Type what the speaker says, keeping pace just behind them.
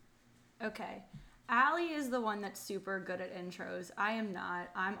Okay. Allie is the one that's super good at intros. I am not.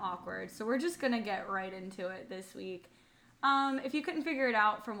 I'm awkward. So we're just going to get right into it this week. If you couldn't figure it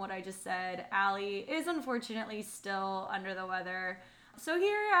out from what I just said, Allie is unfortunately still under the weather. So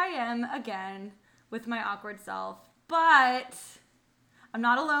here I am again with my awkward self. But I'm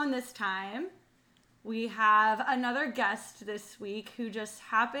not alone this time. We have another guest this week who just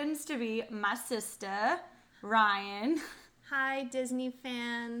happens to be my sister, Ryan. Hi, Disney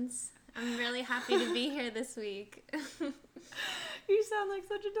fans. I'm really happy to be here this week. You sound like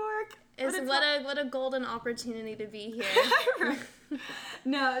such a dork. What a golden opportunity to be here.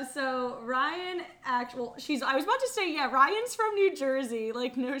 No, so Ryan I was about to say, yeah, Ryan's from New Jersey.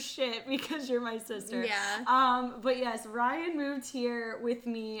 Like, no shit, because you're my sister. Yeah. But yes, Ryan moved here with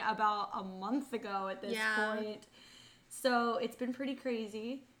me about a month ago at this point. So it's been pretty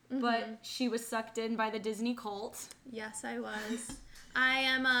crazy. Mm-hmm. But she was sucked in by the Disney cult. Yes, I was. I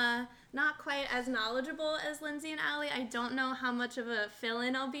am not quite as knowledgeable as Lindsay and Allie. I don't know how much of a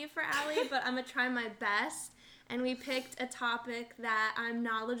fill-in I'll be for Allie, but I'm going to try my best. And we picked a topic that I'm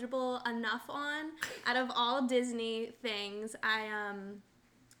knowledgeable enough on. Out of all Disney things, I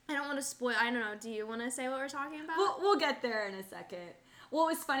don't want to spoil. I don't know. Do you want to say what we're talking about? We'll get there in a second. Well,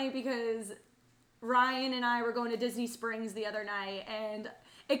 it was funny because Ryan and I were going to Disney Springs the other night, and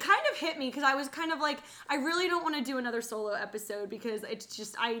it kind of hit me because I was kind of like, I really don't want to do another solo episode because it's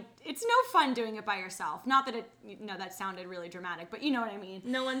no fun doing it by yourself. Not that that sounded really dramatic, but you know what I mean.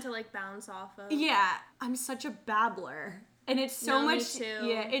 No one to like bounce off of. Yeah, I'm such a babbler. And it's so much, me too.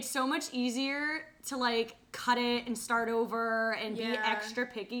 Yeah, it's so much easier to like cut it and start over and be extra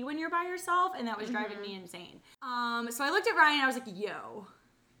picky when you're by yourself. And that was driving me insane. So I looked at Ryan and I was like, yo,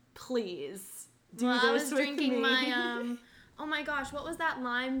 please do this with me. I was drinking my, oh my gosh, what was that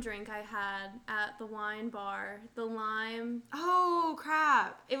lime drink I had at the wine bar? The lime. Oh,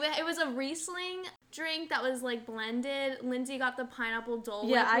 crap. It was a Riesling drink that was like blended. Lindsay got the pineapple Dole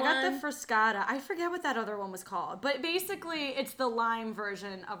Whip I got the Frascata. I forget what that other one was called. But basically, it's the lime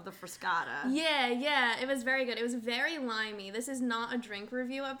version of the Frascata. Yeah. It was very good. It was very limey. This is not a drink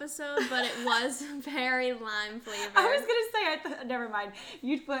review episode, but it was very lime flavored. I was going to say, never mind.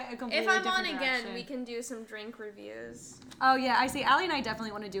 You'd put a completely different If I'm on direction. again, we can do some drink reviews. Oh, yeah. I see. Allie and I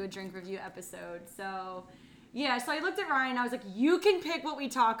definitely want to do a drink review episode. So, yeah. So I looked at Ryan. I was like, you can pick what we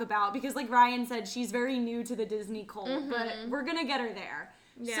talk about. Because like Ryan said, she's very new to the Disney cult. Mm-hmm. But we're going to get her there.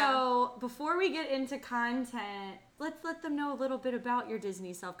 Yeah. So before we get into content, let's let them know a little bit about your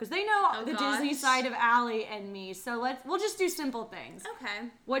Disney self. Because they know Disney side of Allie and me. So we'll just do simple things. Okay.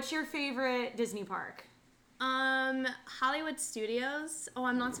 What's your favorite Disney park? Hollywood Studios. Oh,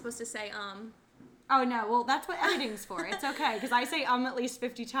 I'm not supposed to say Oh, no. Well, that's what editing's for. It's okay, because I say at least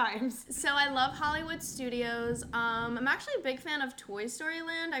 50 times. So I love Hollywood Studios. I'm actually a big fan of Toy Story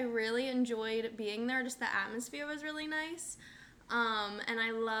Land. I really enjoyed being there. Just the atmosphere was really nice. And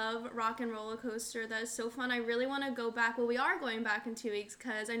I love Rock and Roller Coaster. That is so fun. I really want to go back. Well, we are going back in 2 weeks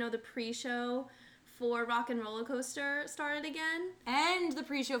because I know the pre-show for Rock and Roller Coaster started again. And the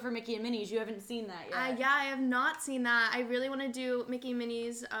pre-show for Mickey and Minnie's. You haven't seen that yet. Yeah, I have not seen that. I really want to do Mickey and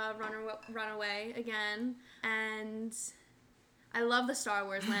Minnie's Runaway again. And I love the Star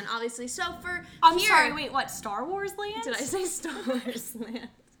Wars Land, obviously. So sorry, wait, what? Star Wars Land? Did I say Star Wars Land?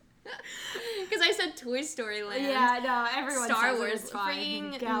 Because I said Toy Story Land. Yeah, no, everyone Star says Wars. It's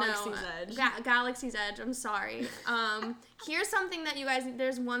fine. Galaxy's Edge. Galaxy's Edge, I'm sorry. Here's something that you guys,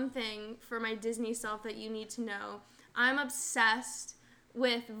 there's one thing for my Disney self that you need to know. I'm obsessed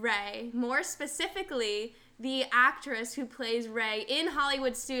with Rey, more specifically the actress who plays Rey in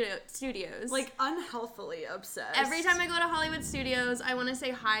Hollywood Studios. Like, unhealthily obsessed. Every time I go to Hollywood Studios, I want to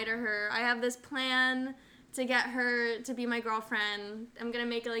say hi to her. I have this plan to get her to be my girlfriend. I'm going to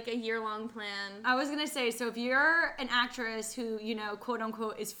make like a year-long plan. I was going to say, so if you're an actress who,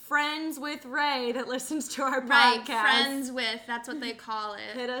 quote-unquote, is friends with Rey that listens to our podcast. Right, friends with, that's what they call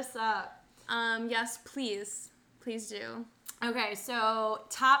it. Hit us up. Yes, please. Please do. Okay, so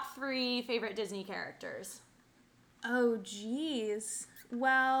top 3 favorite Disney characters. Oh, geez.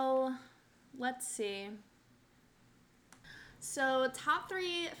 Well, let's see. So, top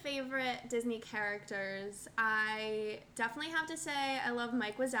 3 favorite Disney characters. I definitely have to say I love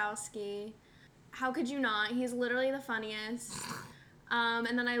Mike Wazowski. How could you not? He's literally the funniest. And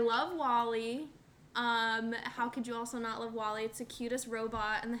then I love WALL-E. How could you also not love WALL-E? It's the cutest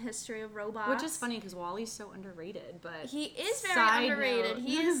robot in the history of robots. Which is funny because WALL-E's so underrated, but he is very underrated.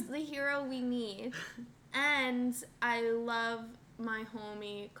 He is the hero we need. And I love my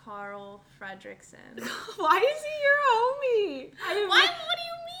homie Carl Fredricksen. Why is he your homie? What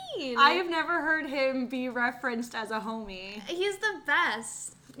do you mean? I have never heard him be referenced as a homie. He's the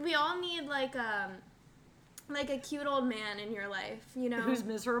best. we all need like a cute old man in your life, you know? Who's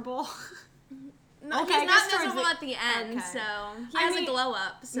miserable? No, Okay, he's I not guess towards miserable the- at the end, okay. so he I has mean, a glow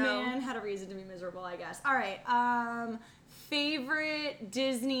up. So Man had a reason to be miserable, I guess. All right. Favorite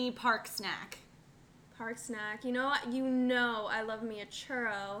Disney park snack? park snack. You know I love me a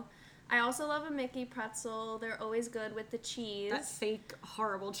churro. I also love a Mickey pretzel. They're always good with the cheese. That fake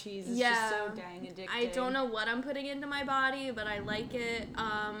horrible cheese is just so dang addicting. I don't know what I'm putting into my body, but I like it.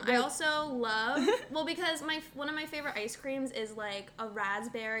 I also love because one of my favorite ice creams is like a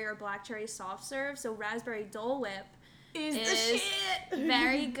raspberry or black cherry soft serve. So raspberry Dole Whip is the shit.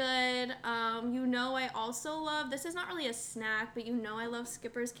 Very good. I also love, this is not really a snack, but I love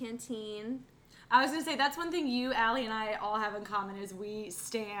Skipper's Canteen. I was gonna say that's one thing you, Allie, and I all have in common is we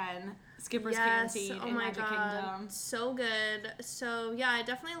stan Skipper's Canteen in Magic Kingdom. So good. So yeah, I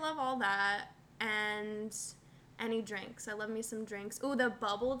definitely love all that. And any drinks. I love me some drinks. Ooh, the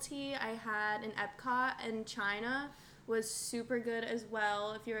bubble tea I had in Epcot in China was super good as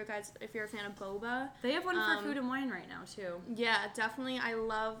well. If you're a fan of boba. They have one for food and wine right now too. Yeah, definitely. I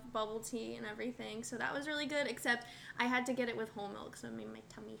love bubble tea and everything. So that was really good, except I had to get it with whole milk, so it made my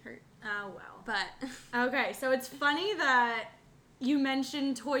tummy hurt. Oh well. But okay, so it's funny that you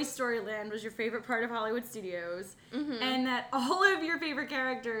mentioned Toy Story Land was your favorite part of Hollywood Studios, and that all of your favorite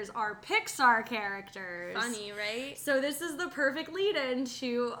characters are Pixar characters. Funny, right? So this is the perfect lead-in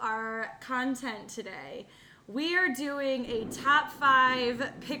to our content today. We are doing a top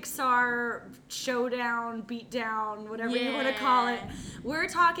 5 Pixar showdown, beatdown, whatever you want to call it. We're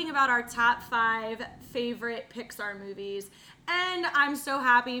talking about our top 5 favorite Pixar movies. And I'm so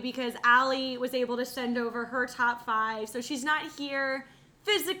happy because Allie was able to send over her top 5. So she's not here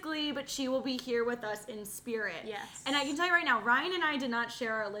physically, but she will be here with us in spirit. Yes. And I can tell you right now, Ryan and I did not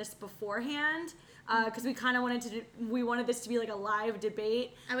share our list beforehand. Because we kind of wanted this to be like a live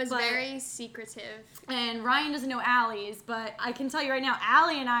debate. I was very secretive. And Ryan doesn't know Allie's, but I can tell you right now,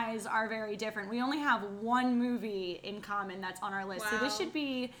 Allie and I's are very different. We only have one movie in common that's on our list. Wow. So this should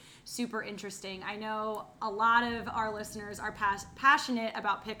be super interesting. I know a lot of our listeners are passionate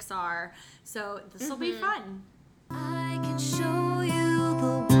about Pixar, so this will be fun. I can show you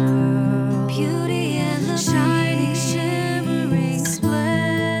the world, beauty and the shining, shimmering, splendid.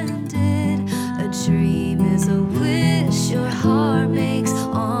 A dream is a wish your heart makes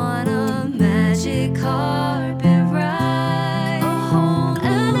on a magic carpet ride. A home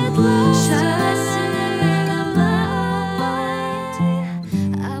and it blows. Shall I say I'm not?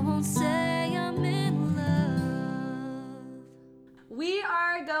 I won't say I'm in love. We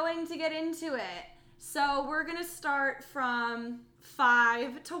are going to get into it. So we're going to start from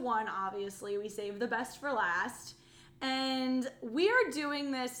 5 to 1, obviously. We saved the best for last. And we are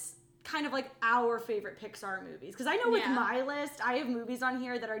doing this kind of like our favorite Pixar movies. Because I know with my list, I have movies on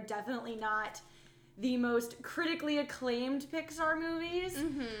here that are definitely not the most critically acclaimed Pixar movies.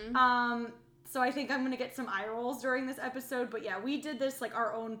 So I think I'm going to get some eye rolls during this episode. But yeah, we did this like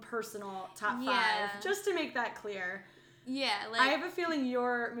our own personal top 5, just to make that clear. Yeah, like I have a feeling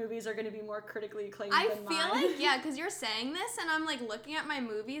your movies are going to be more critically acclaimed than mine. I feel like, because you're saying this, and I'm, like, looking at my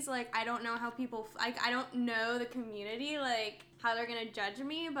movies, like, I don't know how people, like, I don't know the community, like, how they're going to judge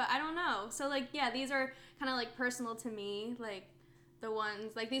me, but I don't know. So, like, yeah, these are kind of, like, personal to me, like, the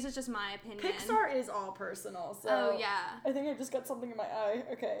ones, like, these are just my opinion. Pixar is all personal, so. Oh, yeah. I think I just got something in my eye.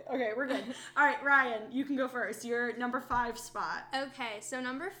 Okay, we're good. All right, Ryan, you can go first. Your number 5 spot. Okay, so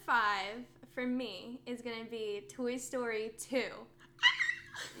number 5 for me is going to be Toy Story 2.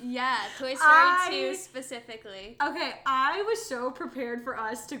 Yeah, Toy Story 2 specifically. Okay, I was so prepared for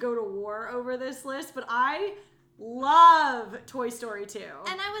us to go to war over this list, but I love Toy Story 2.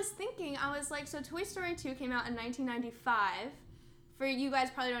 And I was thinking, so Toy Story 2 came out in 1995. For you guys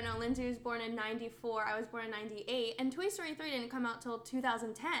probably don't know, Lindsay was born in 94, I was born in 98, and Toy Story 3 didn't come out till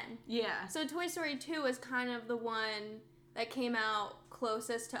 2010. Yeah. So Toy Story 2 was kind of the one that came out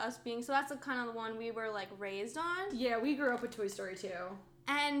closest to us being, so that's kind of the one we were, like, raised on. Yeah, we grew up with Toy Story 2.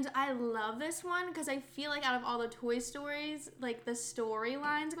 And I love this one because I feel like out of all the Toy Stories, like, the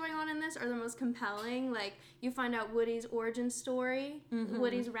storylines going on in this are the most compelling. Like, you find out Woody's origin story,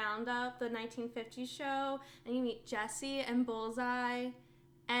 Woody's Roundup, the 1950s show, and you meet Jessie and Bullseye,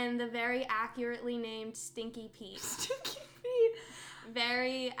 and the very accurately named Stinky Pete. Stinky Pete.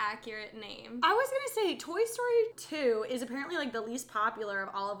 Very accurate name. I was going to say, Toy Story 2 is apparently, like, the least popular of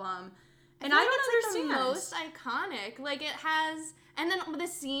all of them. And I don't understand. It's the most iconic. Like, it has... And then the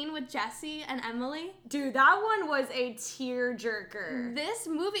scene with Jessie and Emily. Dude, that one was a tearjerker. This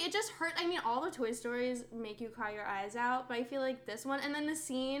movie, it just hurt. I mean, all the Toy Stories make you cry your eyes out, but I feel like this one... And then the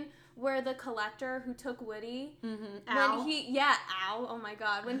scene where the collector who took Woody, Al. Al, oh my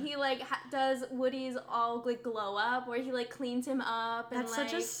god, when he like does Woody's all like glow up, where he like cleans him up, and That's like,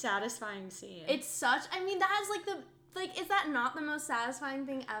 such a satisfying scene. it's such, I mean, that is like is that not the most satisfying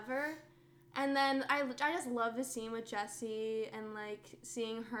thing ever? And then I just love the scene with Jessie and like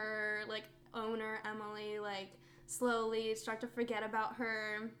seeing her like owner Emily like slowly start to forget about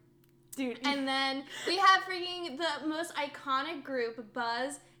her. Dude. And then we have freaking the most iconic group,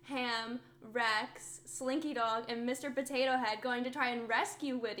 Buzz, Ham, Rex, Slinky Dog, and Mr. Potato Head going to try and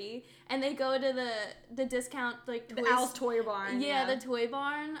rescue Woody. And they go to the discount, like, the Al's Toy Barn. Yeah, the toy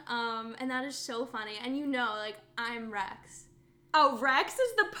barn. And that is so funny. And you know, like, I'm Rex. Oh, Rex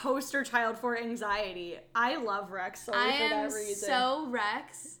is the poster child for anxiety. I love Rex solely for that reason. I am so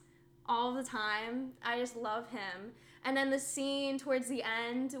Rex all the time. I just love him. And then the scene towards the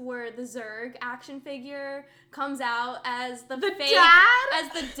end where the Zurg action figure comes out as the fake, dad? as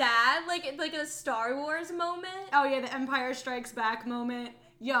the dad, like a Star Wars moment. Oh yeah, the Empire Strikes Back moment.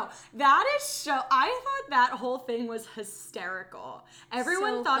 Yo, that is so. I thought that whole thing was hysterical.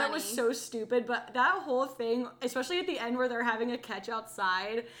 Everyone So thought it was funny. so stupid, but that whole thing, especially at the end where they're having a catch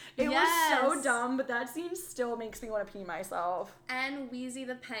outside, it was so Yes. dumb. But that scene still makes me want to pee myself. And Wheezy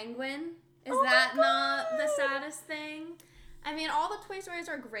the penguin. Is Oh my that not the God. saddest thing? I mean, all the Toy Stories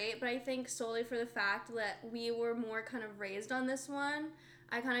are great, but I think solely for the fact that we were more kind of raised on this one,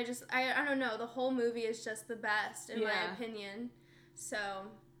 I kind of just, I don't know, the whole movie is just the best, in my Yeah. opinion. So,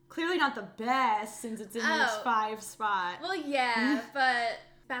 Clearly not the best since it's in this Oh. 5 spot. well, yeah, but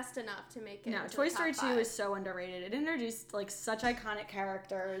best enough to make it. No, into Toy the Story top 2 5. is so underrated. It introduced like such iconic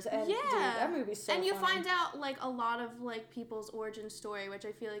characters, and Yeah, dude, that movie's so and you funny. find out like a lot of like people's origin story, which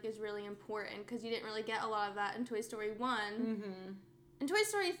I feel like is really important because you didn't really get a lot of that in Toy Story 1. Mm-hmm. And Toy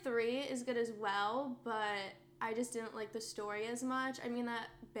Story 3 is good as well, but I just didn't like the story as much. I mean, that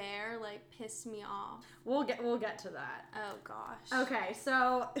bear like pissed me off. We'll get to that. Oh gosh. Okay,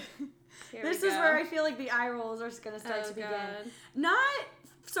 so Here this we is go. where I feel like the eye rolls are going to start Oh, to begin. God. Not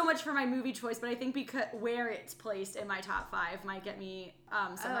so much for my movie choice, but I think because where it's placed in my top 5 might get me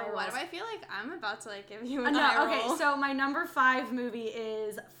some eye Oh, rolls. why do I feel like I'm about to like give you an No, eye okay, roll? so my number 5 movie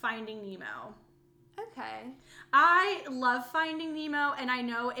is Finding Nemo. Okay. I love Finding Nemo, and I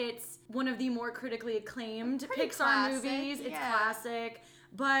know it's one of the more critically acclaimed Pretty Pixar classic, movies. It's yeah. classic,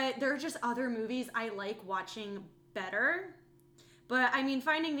 but there are just other movies I like watching better. But I mean,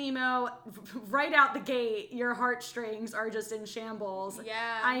 Finding Nemo, right out the gate, your heartstrings are just in shambles.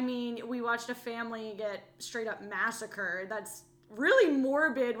 Yeah. I mean, we watched a family get straight up massacred. That's really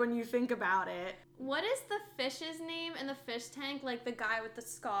morbid when you think about it. What is the fish's name in the fish tank? Like the guy with the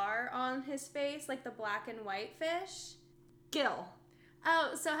scar on his face, like the black and white fish? Gil.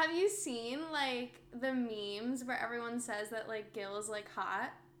 Oh, so have you seen like the memes where everyone says that like Gil is like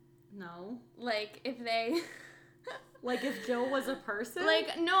hot? No. Like if they Like if Gil was a person?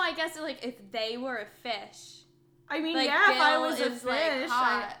 like no, I guess like if they were a fish. I mean, like, yeah, if I Gil was a is, like, fish,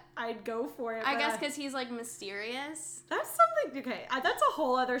 hot. I'd go for it. I but guess because he's like mysterious. that's something. Okay, that's a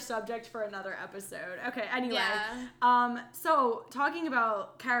whole other subject for another episode. Okay, anyway. Yeah. So talking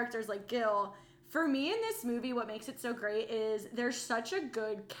about characters like Gil, for me in this movie, what makes it so great is there's such a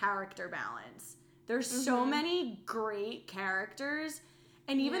good character balance. There's so many great characters.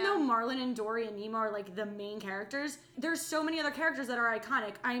 And even Yeah. though Marlin and Dory and Nemo are like the main characters, there's so many other characters that are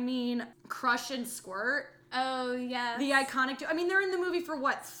iconic. I mean, Crush and Squirt. Oh yeah. The iconic. I mean, they're in the movie for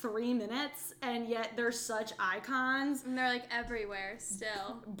what, 3 minutes, and yet they're such icons. And they're like everywhere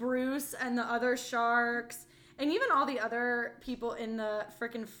still. Bruce and the other sharks, and even all the other people in the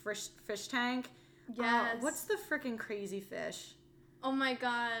frickin' fish tank. Yes. What's the frickin' crazy fish? Oh my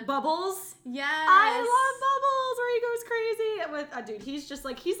god. Bubbles. Yes. I love Bubbles, where he goes crazy with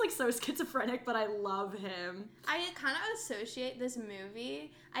dude. He's like so schizophrenic, but I love him. I kind of associate this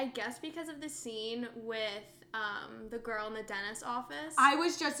movie, I guess, because of the scene with the girl in the dentist office. I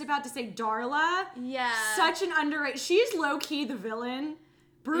was just about to say Darla. yeah. Such an underrated. She's low key the villain.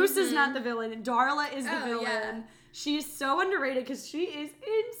 Bruce is not the villain. Darla is the Oh, villain. yeah. She's so underrated because she is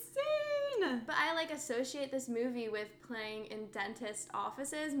insane. But I like associate this movie with playing in dentist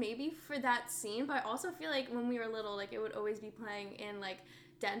offices, maybe for that scene. But I also feel like when we were little, like it would always be playing in like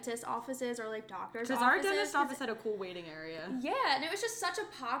dentist offices or like doctors' offices. Because our dentist office had a cool waiting area. Yeah, and it was just such a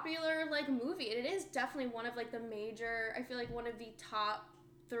popular like movie. And it is definitely one of like the major, I feel like one of the top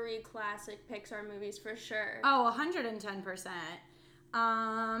 3 classic Pixar movies for sure. Oh, 110%.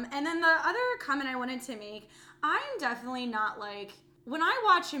 And then the other comment I wanted to make, I'm definitely not like, when I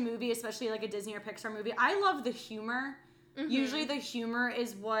watch a movie, especially like a Disney or Pixar movie, I love the humor. Usually the humor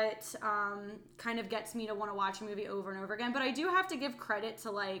is what kind of gets me to want to watch a movie over and over again. But I do have to give credit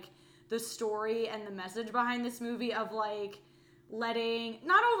to like the story and the message behind this movie of like letting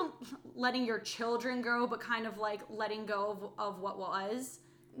your children go, but kind of like letting go of what was.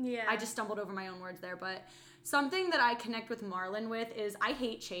 Yeah. I just stumbled over my own words there, but something that I connect with Marlon with is I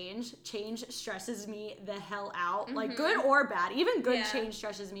hate change. Change stresses me the hell out, like good or bad. Even good change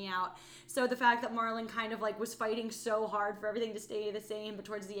stresses me out. So the fact that Marlon kind of like was fighting so hard for everything to stay the same, but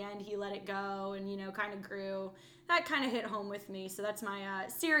towards the end he let it go and, you know, kind of grew. That kind of hit home with me. So that's my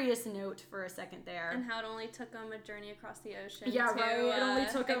serious note for a second there. And how it only took him a journey across the ocean. Yeah, to, right. It only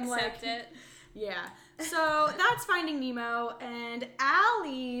took him accept like it. Yeah. So that's Finding Nemo, and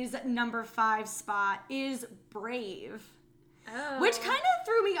Allie's number 5 spot is Brave. Oh. Which kind of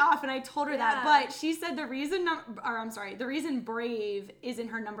threw me off, and I told her that, Yeah. but she said the reason Brave is in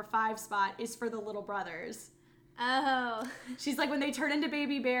her number 5 spot is for the little brothers. Oh. She's like, when they turn into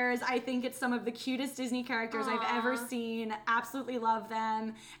baby bears, I think it's some of the cutest Disney characters I've ever seen. Absolutely love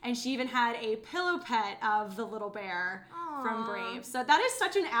them. And she even had a pillow pet of the little bear from Brave. So that is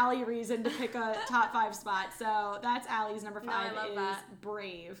such an Allie reason to pick a top 5 spot. So that's Allie's number 5 I love is that.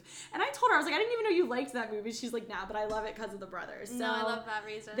 Brave. And I told her, I was like, I didn't even know you liked that movie. She's like, nah, but I love it because of the brothers. So No, I love that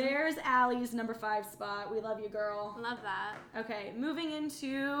reason. there's Allie's number 5 spot. We love you, girl. Love that. Okay, moving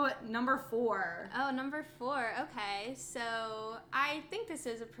into number 4. Oh, number 4. Okay, so I think this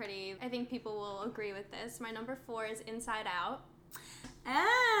is I think people will agree with this. My number 4 is Inside Out.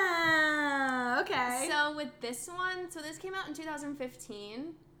 Ah, okay. So with this one, so this came out in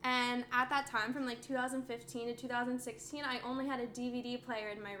 2015, and at that time, from like 2015 to 2016, I only had a DVD player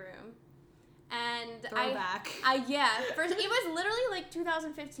in my room. And Throwback. First, it was literally like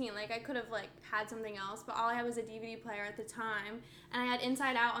 2015. Like I could have like had something else, but all I had was a DVD player at the time, and I had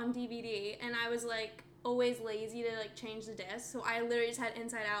Inside Out on DVD, and I was like always lazy to like change the disc, so I literally just had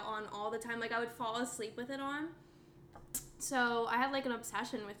Inside Out on all the time. Like I would fall asleep with it on. So I had like an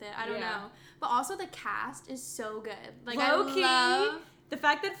obsession with it. I don't know, but also the cast is so good. Like Low-key, I love. the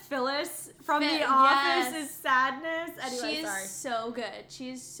fact that Phyllis from The Office is Sadness. Anyway, She is so good. She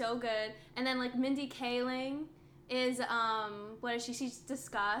is so good. And then like Mindy Kaling is what is she? She's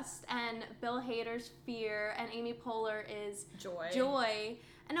Disgust, and Bill Hader's Fear, and Amy Poehler is Joy.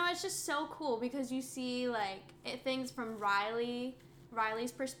 And no, it's just so cool because you see like things from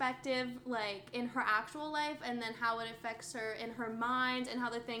Riley's perspective, like in her actual life, and then how it affects her in her mind, and how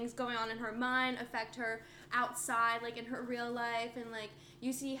the things going on in her mind affect her outside, like in her real life. And like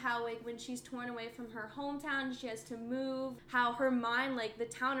you see how like when she's torn away from her hometown, she has to move, how her mind, like the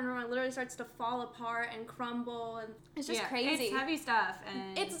town in her mind literally starts to fall apart and crumble, and it's just crazy. It's heavy stuff,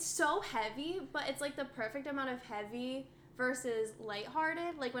 and It's so heavy, but it's like the perfect amount of heavy versus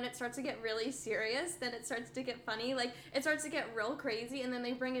lighthearted. Like when it starts to get really serious, then it starts to get funny. Like it starts to get real crazy, and then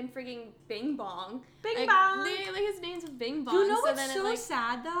they bring in freaking Bing Bong. Bing Bong. Like his name's Bing Bong. You know so what's then so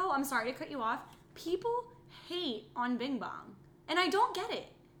sad though? I'm sorry to cut you off. People hate on Bing Bong, and I don't get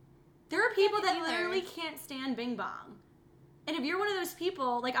it. There are people that literally can't stand Bing Bong. And if you're one of those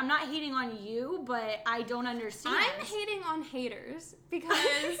people, like, I'm not hating on you, but I don't understand. I'm hating on haters because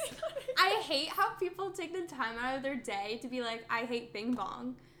I hate how people take the time out of their day to be like, I hate Bing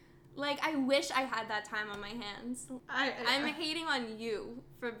Bong. Like, I wish I had that time on my hands. I'm hating on you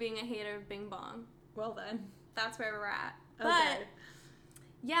for being a hater of Bing Bong. Well then. That's where we're at. Okay. But,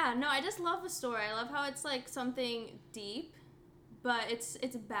 yeah, no, I just love the story. I love how it's, like, something deep, but it's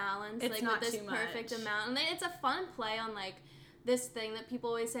balanced, It's like, not with this too perfect much. amount. And it's a fun play on, like, this thing that people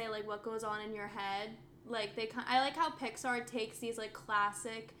always say, like, what goes on in your head. Like, I like how Pixar takes these, like,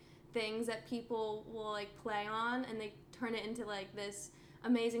 classic things that people will, like, play on, and they turn it into, like, this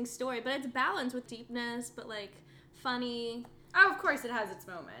amazing story. But it's balanced with deepness, but, like, funny. Oh, of course it has its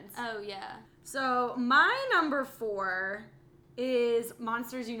moments. Oh, yeah. So, my number 4 is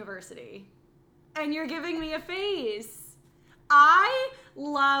Monsters University. And you're giving me a face. I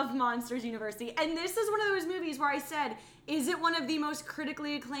love Monsters University. And this is one of those movies where I said, is it one of the most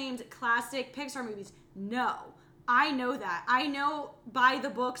critically acclaimed classic Pixar movies? No. I know that. I know by the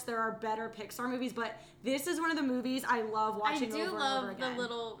books there are better Pixar movies, but this is one of the movies I love watching over and over again. I do love the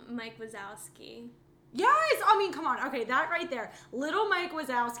little Mike Wazowski. Yes! I mean, come on. Okay, that right there. Little Mike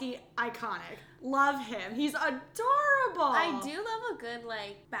Wazowski, iconic. Love him. He's adorable. I do love a good,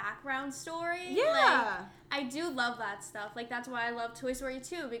 like, background story. Yeah. Like, I do love that stuff. Like, that's why I love Toy Story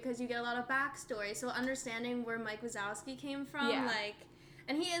 2, because you get a lot of backstory. So understanding where Mike Wazowski came from, like,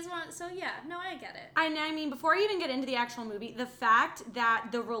 and he is one, so yeah, no, I get it. And I mean, before I even get into the actual movie, the fact that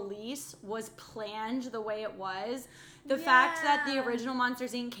the release was planned the way it was, The fact that the Yeah. original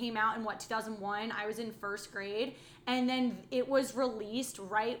Monsters Inc. came out in 2001, I was in first grade, and then it was released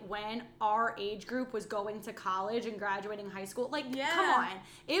right when our age group was going to college and graduating high school. Like, Yeah. come on.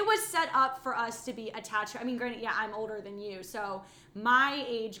 It was set up for us to be attached. I mean, granted, yeah, I'm older than you, so my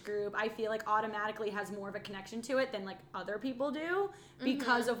age group, I feel like automatically has more of a connection to it than like other people do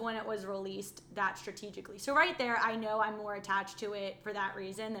because of when it was released that strategically. So right there, I know I'm more attached to it for that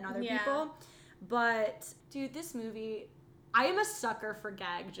reason than other Yeah. people. But dude, this movie, I am a sucker for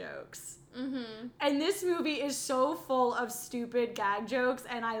gag jokes. Mm-hmm. And this movie is so full of stupid gag jokes,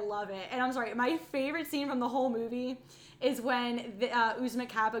 and I love it. And I'm sorry, my favorite scene from the whole movie is when Uzma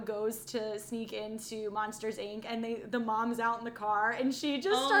Kappa goes to sneak into Monsters Inc. and the mom's out in the car, and she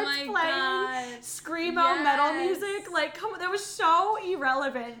just Oh starts my playing God. screamo metal Yes. music. Like, come on, that was so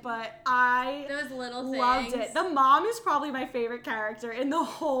irrelevant, but I Those little things. loved it. The mom is probably my favorite character in the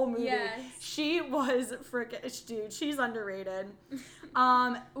whole movie. Yes. She was freaking, dude, she's underrated.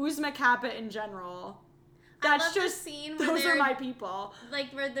 Uzma Kappa in general. That's I love just, the scene where those are they're my people. like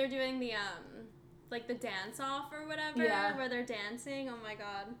where they're doing the like the dance off or whatever, Yeah. where they're dancing. Oh my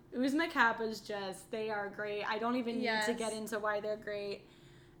God. Uzma Kappa's just, they are great. I don't even need to Yes. get into why they're great.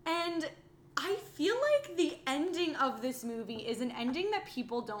 And I feel like the ending of this movie is an ending that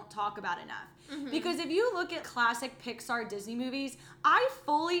people don't talk about enough. Because if you look at classic Pixar Disney movies, I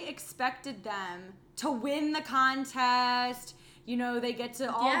fully expected them to win the contest. You know, they get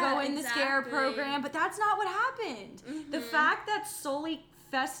to all Yeah, go in the scare exactly. program, but that's not what happened. The fact that Sully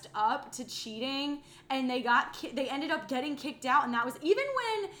fessed up to cheating and they ended up getting kicked out, and that was even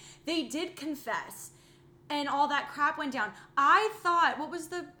when they did confess and all that crap went down. I thought, what was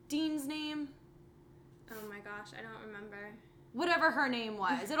the dean's name? Oh my gosh, I don't remember. Whatever her name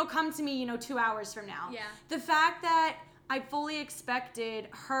was. It'll come to me, 2 hours from now. Yeah. The fact that I fully expected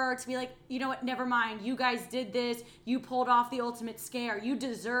her to be like, you know what, never mind. You guys did this. You pulled off the ultimate scare. You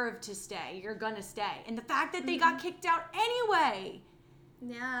deserve to stay. You're gonna stay. And the fact that they got kicked out anyway.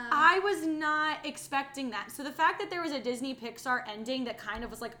 Yeah. I was not expecting that. So the fact that there was a Disney Pixar ending that kind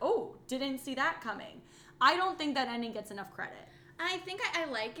of was like, oh, didn't see that coming. I don't think that ending gets enough credit. I think I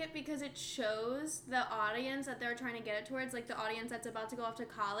like it because it shows the audience that they're trying to get it towards, like the audience that's about to go off to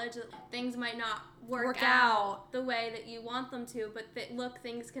college, that things might not work out the way that you want them to, but look,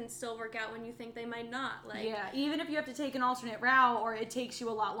 things can still work out when you think they might not. Like, Yeah, even if you have to take an alternate route or it takes you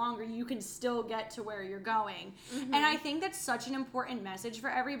a lot longer, you can still get to where you're going. And I think that's such an important message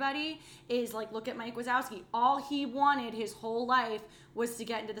for everybody is like, look at Mike Wazowski. All he wanted his whole life was to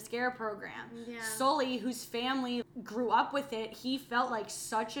get into the scare program. Yeah. Sully, whose family grew up with it, he felt like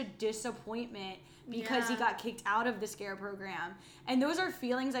such a disappointment because he Yeah. got kicked out of the scare program. And those are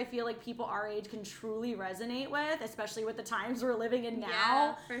feelings I feel like people our age can truly resonate with, especially with the times we're living in now.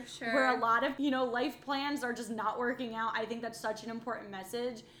 Yeah, for sure. Where a lot of, life plans are just not working out. I think that's such an important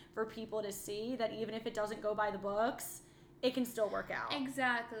message for people to see, that even if it doesn't go by the books, it can still work out.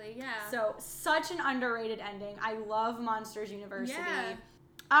 Exactly, yeah. So, such an underrated ending. I love Monsters University. Yeah.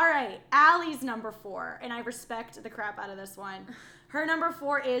 All right, Allie's number 4, and I respect the crap out of this one. Her number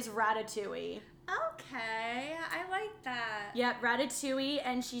 4 is Ratatouille. Okay, I like that. Yep, Ratatouille,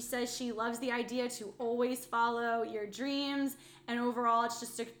 and she says she loves the idea to always follow your dreams, and overall it's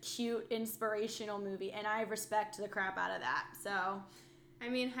just a cute, inspirational movie, and I respect the crap out of that. So, I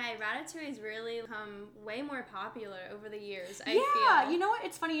mean, hey, Ratatouille's really become way more popular over the years, I yeah, feel. you know what?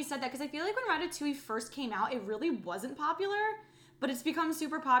 It's funny you said that, because I feel like when Ratatouille first came out, it really wasn't popular, but it's become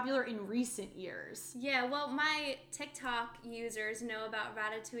super popular in recent years. Yeah, well, my TikTok users know about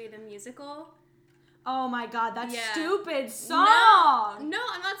Ratatouille the musical. Oh my god, that Yeah. stupid song! No,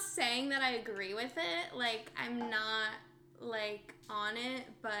 I'm not saying that I agree with it. Like, I'm not, like, on it,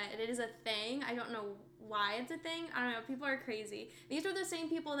 but it is a thing. I don't know why it's a thing. I don't know. People are crazy. These are the same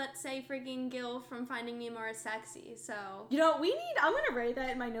people that say freaking Gil from Finding Nemo is sexy, so. I'm gonna write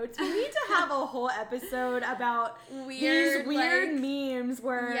that in my notes. We need to have a whole episode about Weird, these weird like- memes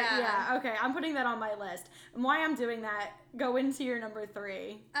where, Yeah. okay, I'm putting that on my list. And why I'm doing that, go into your number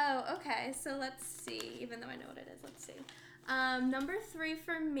 3. Oh, okay. So let's see. Even though I know what it is, let's see. Number 3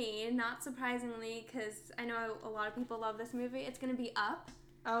 for me, not surprisingly, because I know a lot of people love this movie, it's going to be Up.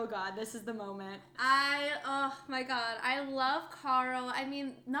 Oh god, this is the moment. Oh my god, I love Carl. I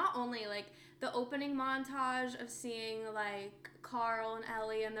mean, not only like the opening montage of seeing like Carl and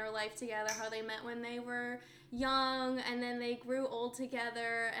Ellie and their life together, how they met when they were young and then they grew old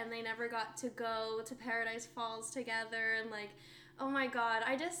together and they never got to go to Paradise Falls together, and like, oh my god,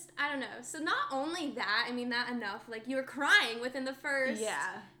 I don't know. So not only that, I mean, that enough, like you were crying within the first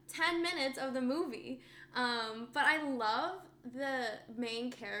 10 minutes of the movie. But I love the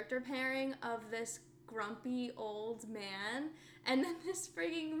main character pairing of this grumpy old man, and then this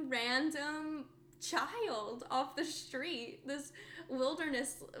frigging random child off the street, this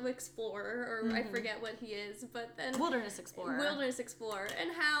wilderness explorer, or I forget what he is, but then Wilderness explorer,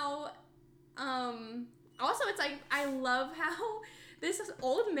 and how also it's like I love how this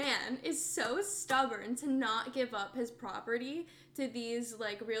old man is so stubborn to not give up his property to these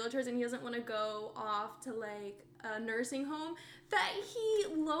like realtors, and he doesn't want to go off to like a nursing home, that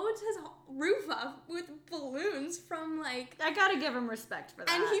he loads his roof up with balloons from like, I gotta give him respect for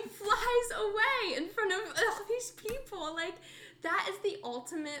that. and he flies away in front of all these people. Like, that is the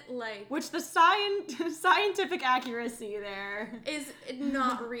ultimate, like, which the scientific accuracy there is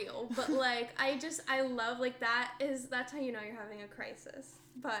not real, but like I love, like, that's how you know you're having a crisis.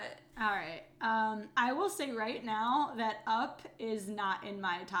 But all right, I will say right now that Up is not in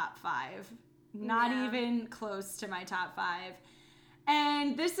my top 5, not even close to my top 5.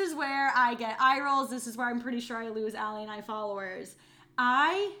 And this is where I get eye rolls. This is where I'm pretty sure I lose Allie and I followers.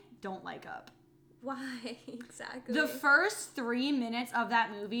 I don't like Up. why exactly? The first 3 minutes of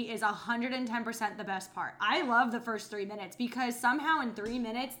that movie is 110% the best part. I love the first 3 minutes because somehow in 3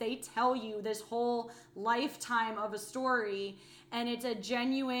 minutes they tell you this whole lifetime of a story, and it's a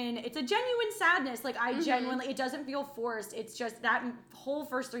genuine sadness. Like, I genuinely, it doesn't feel forced. It's just that whole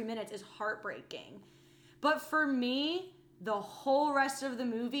first 3 minutes is heartbreaking. But for me, the whole rest of the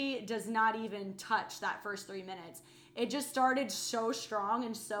movie does not even touch that first 3 minutes. It just started so strong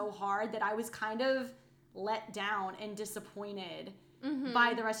and so hard that I was kind of let down and disappointed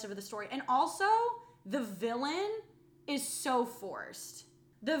by the rest of the story. And also, the villain is so forced.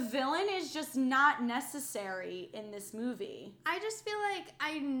 The villain is just not necessary in this movie. I just feel like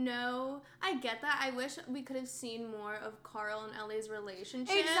I get that. I wish we could have seen more of Carl and Ellie's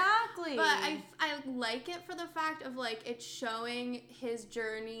relationship. Exactly. But I like it for the fact of, like, it's showing his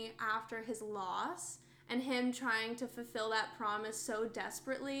journey after his loss and him trying to fulfill that promise so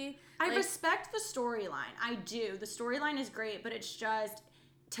desperately. I respect the storyline. I do. The storyline is great, but it's just,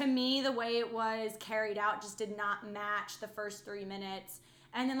 to me, the way it was carried out just did not match the first 3 minutes.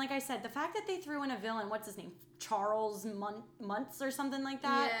 And then, like I said, the fact that they threw in a villain, what's his name? Charles Muntz or something like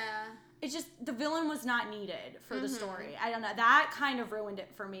that. Yeah. It's just, the villain was not needed for the story. I don't know. That kind of ruined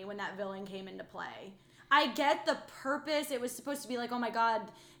it for me when that villain came into play. I get the purpose. It was supposed to be like, oh my God,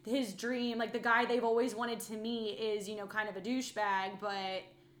 his dream, like the guy they've always wanted to meet is, you know, kind of a douchebag, but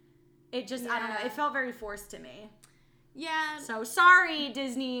it just, I don't know. It felt very forced to me. Yeah. So sorry,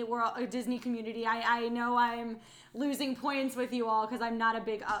 Disney Disney community. I know I'm losing points with you all because I'm not a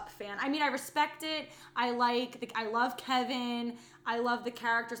big Up fan. I mean, I respect it. I love Kevin. I love the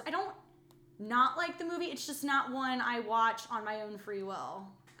characters. I don't not like the movie. It's just not one I watch on my own free will.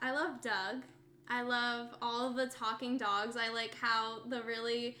 I love Doug. I love all of the talking dogs. I like how the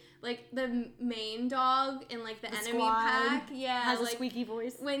the main dog in, like, the enemy squad pack, has like, a squeaky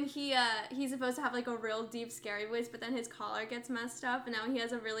voice. when he's supposed to have, like, a real deep scary voice, but then his collar gets messed up and now he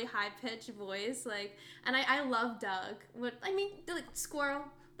has a really high pitched voice, like, and I love Doug. Squirrel.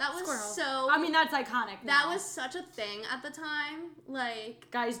 That was so, I mean, that's iconic now. that was such a thing at the time, like,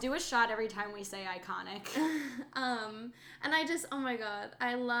 Guys, do a shot every time we say iconic. and I just, oh my God,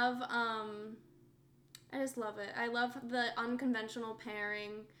 I just love it. I love the unconventional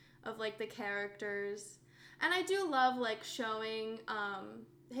pairing of, like, the characters. And I do love, like, showing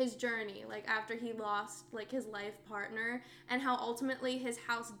his journey, like, after he lost, like, his life partner, and how ultimately his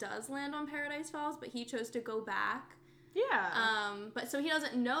house does land on Paradise Falls, but he chose to go back. Yeah. But so he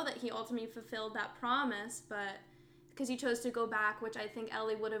doesn't know that he ultimately fulfilled that promise, but because he chose to go back, which I think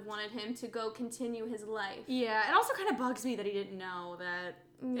Ellie would have wanted him to go continue his life. Yeah, it also kind of bugs me that he didn't know that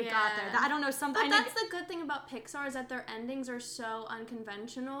it got there. I don't know, something. But that's the good thing about Pixar is that their endings are so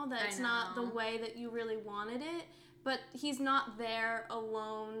unconventional that it's not the way that you really wanted it. But he's not there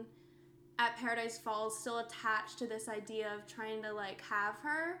alone at Paradise Falls, still attached to this idea of trying to, like, have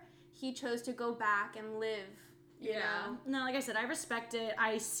her. He chose to go back and live. You know? No, like I said, I respect it.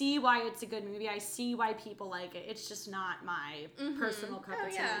 I see why it's a good movie. I see why people like it. It's just not my personal cup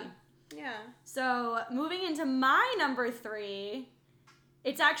of tea. Yeah. So, moving into my number 3,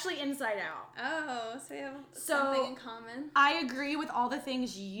 it's actually Inside Out. Oh, so we have something in common. I agree with all the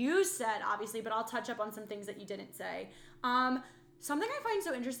things you said, obviously, but I'll touch up on some things that you didn't say. Something I find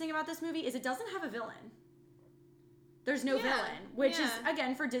so interesting about this movie is it doesn't have a villain. There's no villain, which is,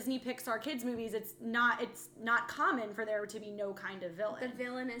 again, for Disney Pixar kids movies, it's not common for there to be no kind of villain. The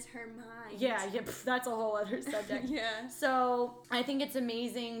villain is her mind. Yeah, that's a whole other subject. Yeah. So I think it's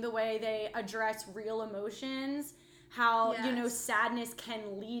amazing the way they address real emotions, how, Yes. sadness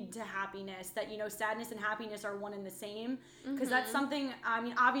can lead to happiness, that, sadness and happiness are one and the same. Because that's something, I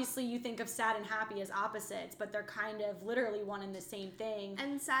mean, obviously you think of sad and happy as opposites, but they're kind of literally one and the same thing.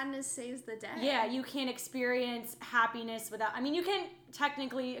 And sadness saves the day. Yeah, you can't experience happiness without, I mean, you can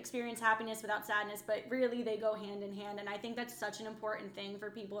technically experience happiness without sadness, but really they go hand in hand. And I think that's such an important thing for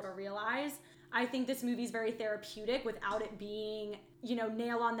people to realize. I think this movie is very therapeutic without it being,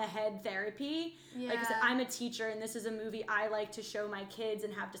 nail on the head therapy. Like I said, Yeah. I'm a teacher, and this is a movie I like to show my kids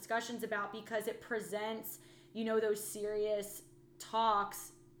and have discussions about because it presents, those serious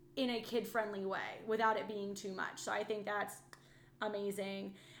talks in a kid-friendly way without it being too much. So I think that's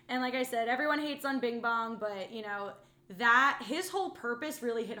amazing. And like I said, everyone hates on Bing Bong, but, that his whole purpose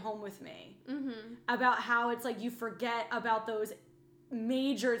really hit home with me. About how it's like you forget about those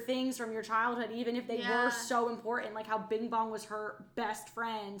major things from your childhood, even if they Yeah. were so important, like how Bing Bong was her best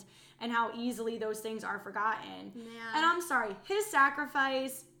friend and how easily those things are forgotten. Yeah. And I'm sorry, his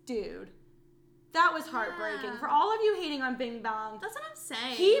sacrifice, dude, that was heartbreaking. Yeah. For all of you hating on Bing Bong, That's what I'm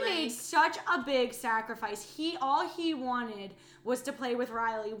saying. he like, made such a big sacrifice. All he wanted was to play with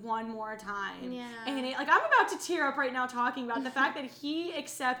Riley one more time. Yeah. And I'm about to tear up right now talking about the fact that he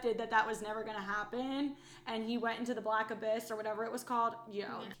accepted that was never going to happen, and he went into the black abyss or whatever it was called.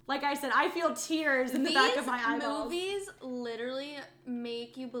 Like I said, I feel tears in the back of my eyeballs. These movies literally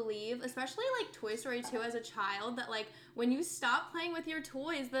make you believe, especially like Toy Story 2 as a child, that like when you stop playing with your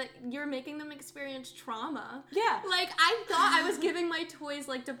toys, that you're making them experience trauma. Yeah. Like I thought I was giving my toys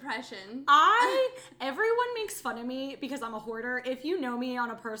like depression. Everyone makes fun of me because I'm a hoarder. If you know me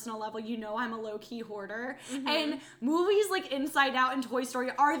on a personal level, you know I'm a low-key hoarder. And movies like Inside Out and Toy Story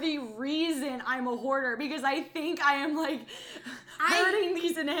are the reason I'm a hoarder, because I think I am like hurting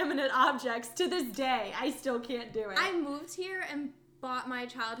these inanimate objects to this day. I still can't do it. I moved here and bought my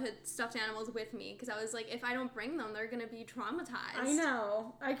childhood stuffed animals with me because I was like, if I don't bring them, they're gonna be traumatized. I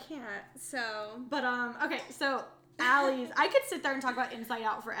know. I can't. So. But okay, so Allie's, I could sit there and talk about Inside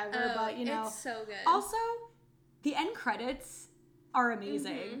Out forever, but it's so good. Also, the end credits are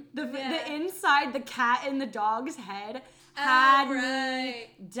amazing. The Yeah. inside the cat in the dog's head had right.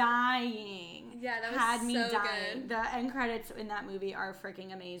 me dying. Yeah, that was had me so dying. good. The end credits in that movie are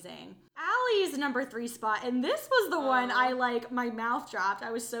freaking amazing. Allie's number 3 spot, and this was the one I my mouth dropped.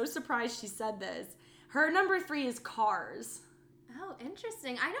 I was so surprised she said this. Her number 3 is Cars. Oh,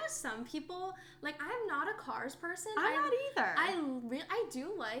 interesting. I know some people, like, I'm not a Cars person. I'm not either. I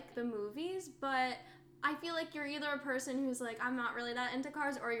do like the movies, but I feel like you're either a person who's like, I'm not really that into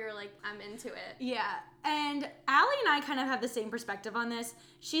Cars, or you're like, I'm into it. Yeah, and Allie and I kind of have the same perspective on this.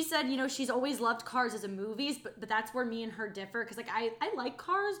 She said, she's always loved Cars as a movies, but that's where me and her differ, because, like, I like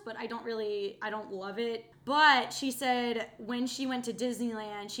Cars, but I don't love it. But she said when she went to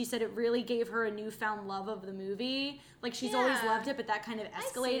Disneyland, she said it really gave her a newfound love of the movie. Like, she's always Yeah. loved it, but that kind of see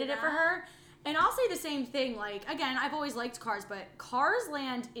escalated it for that. her. And I'll say the same thing, like, again, I've always liked Cars, but Cars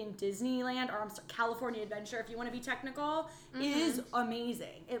Land in Disneyland, or I'm sorry, California Adventure, if you want to be technical, is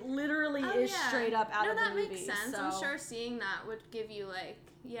amazing. It literally is straight up out of the movie. No, that makes sense. So, I'm sure seeing that would give you, like,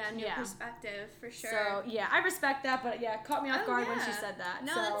 new perspective, for sure. So, yeah, I respect that, but yeah, caught me off guard when she yeah. said that.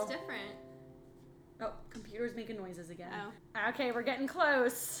 No, so. that's different. Oh, computer's making noises again. Oh. Okay, we're getting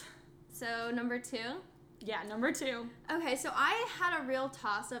close. So, number 2. Yeah, number 2. Okay, so I had a real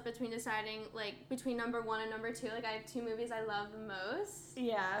toss-up between deciding, like, between number 1 and number 2. Like, I have 2 movies I love the most.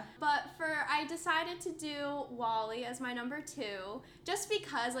 Yeah. But I decided to do WALL-E as my number 2, just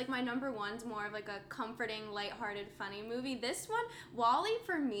because, like, my number 1's more of, like, a comforting, lighthearted, funny movie. This one, WALL-E,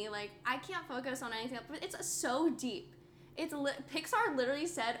 for me, like, I can't focus on anything else, but it's so deep. Pixar literally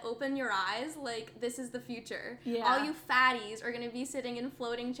said, open your eyes, like, this is the future. Yeah. All you fatties are gonna be sitting in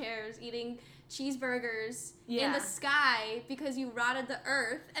floating chairs eating cheeseburgers in the sky because you rotted the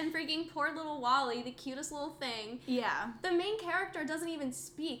earth, and freaking poor little WALL-E, the cutest little thing. Yeah. The main character doesn't even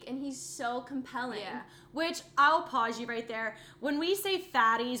speak, and he's so compelling. Yeah. Which, I'll pause you right there. When we say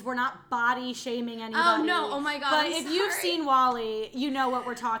fatties, we're not body shaming anybody. Oh, no. Oh, my God. But I'm if you've sorry. seen WALL-E, you know what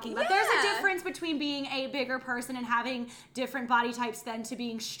we're talking about. There's a Yeah. difference between being a bigger person and having different body types than to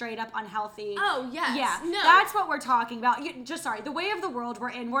being straight up unhealthy. Oh, yes. Yeah. No. That's what we're talking about. The way of the world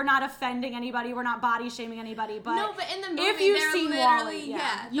we're in, we're not offending anybody. We're not body shaming anybody. But no, but in the movie, if you've they're seen literally,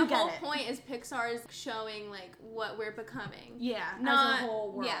 WALL-E, you the get whole it. point is Pixar is showing, like, what we're becoming. Yeah, Not, as a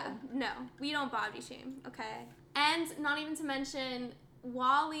whole world. Yeah, no, we don't body shame, okay? And not even to mention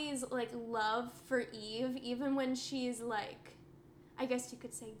WALL-E's, like, love for Eve, even when she's, like, I guess you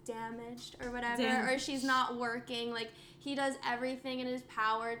could say damaged or whatever, or she's not working, like, he does everything in his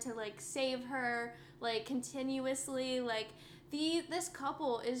power to, like, save her, like, continuously, like, this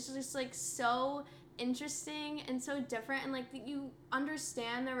couple is just, like, so interesting and so different, and like you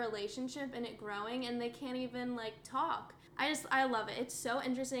understand their relationship and it growing, and they can't even like talk. I love it. It's so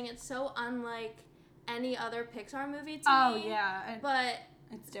interesting. It's so unlike any other Pixar movie to me. Oh yeah, But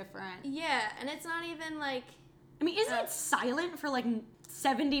it's different. yeah, and it's not even like, I mean, isn't it silent for like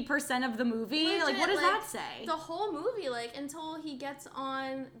 70% of the movie? legit, Like, what does that say? The whole movie, like, until he gets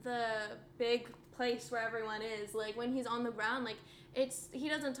on the big place where everyone is, like when he's on the ground, like he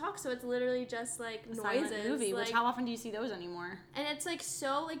doesn't talk, so it's literally just like A noises. silent movie, like, which how often do you see those anymore? and it's like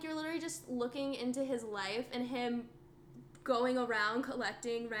so like you're literally just looking into his life and him going around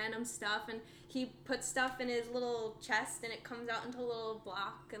collecting random stuff, and he puts stuff in his little chest and it comes out into a little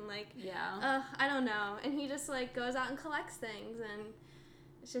block, and like Yeah. I don't know, and he just like goes out and collects things, and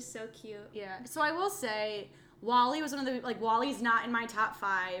it's just so cute. Yeah. So I will say, WALL-E was one of the, like, WALL-E's not in my top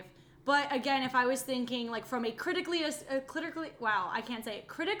 5. But again, if I was thinking like from a critically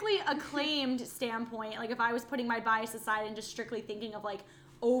acclaimed standpoint, like if I was putting my bias aside and just strictly thinking of like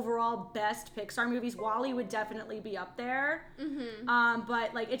overall best Pixar movies, WALL-E would definitely be up there. Mm-hmm.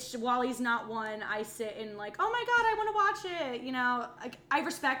 But like WALL-E's not one I sit and like, oh my god, I want to watch it. You know, like I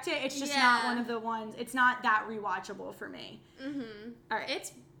respect it. It's just not one of the ones. It's not that rewatchable for me. Mm-hmm. All right.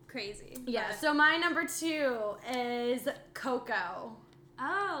 It's crazy. Yeah. but- So my number 2 is Coco.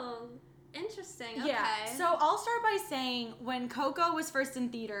 Oh, interesting. Okay. Yeah. So I'll start by saying when Coco was first in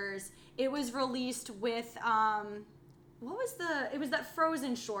theaters, it was released with it was that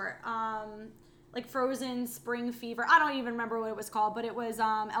Frozen short, like Frozen Spring Fever. I don't even remember what it was called, but it was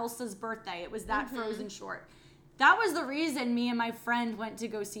Elsa's birthday. It was that Frozen short. That was the reason me and my friend went to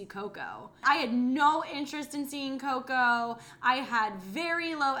go see Coco. I had no interest in seeing Coco. I had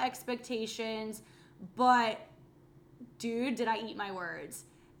very low expectations, but dude, did I eat my words.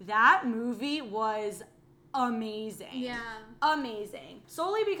 That movie was amazing. Yeah. Amazing.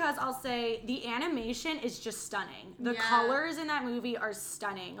 Solely because I'll say the animation is just stunning. The Yeah. colors in that movie are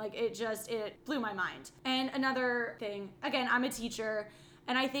stunning. Like it blew my mind. And another thing, again, I'm a teacher,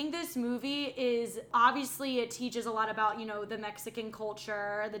 and I think this movie is, obviously it teaches a lot about, you know, the Mexican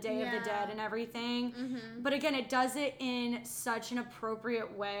culture, the Day of the Dead and everything. Mm-hmm. But again, it does it in such an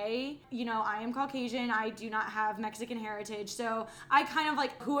appropriate way. You know, I am Caucasian. I do not have Mexican heritage. So I kind of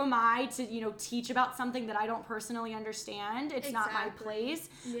like, who am I to, you know, teach about something that I don't personally understand? It's not my Exactly. place.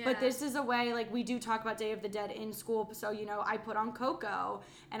 Yeah. But this is a way, like, we do talk about Day of the Dead in school. So, you know, I put on Coco,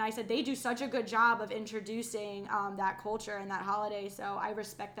 and I said they do such a good job of introducing that culture and that holiday. So I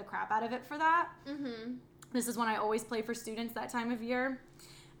respect the crap out of it for that. Mm-hmm. This is one I always play for students that time of year.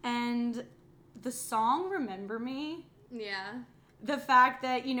 And the song Remember Me, Yeah. the fact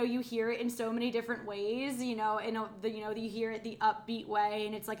that, you know, you hear it in so many different ways, you know, you hear it the upbeat way,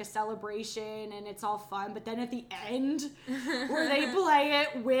 and it's like a celebration and it's all fun, but then at the end where they play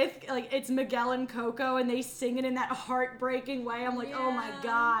it with, like, it's Miguel and Coco and they sing it in that heartbreaking way, I'm like, oh my Yeah.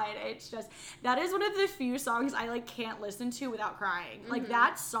 god, it's just, that is one of the few songs I like can't listen to without crying. Like,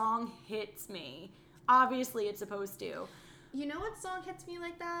 that song hits me. Obviously it's supposed to. You know what song hits me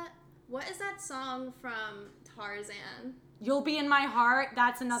like that? What is that song from Tarzan? You'll Be in My Heart,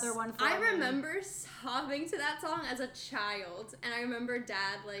 that's another one for I me. remember sobbing to that song as a child, and I remember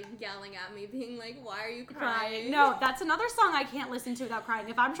Dad like yelling at me, being like, "Why are you crying?" No, that's another song I can't listen to without crying.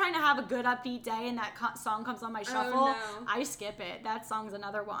 If I'm trying to have a good upbeat day and that song comes on my shuffle, no. I skip it. That song's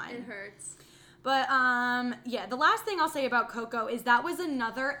another one. It hurts. But yeah, the last thing I'll say about Coco is that was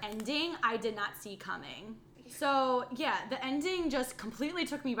another ending I did not see coming. So yeah, the ending just completely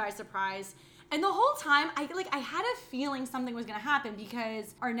took me by surprise. And the whole time, I had a feeling something was going to happen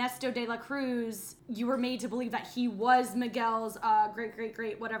because Ernesto de la Cruz, you were made to believe that he was Miguel's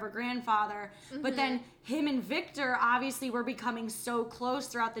great whatever grandfather. But then him and Victor obviously were becoming so close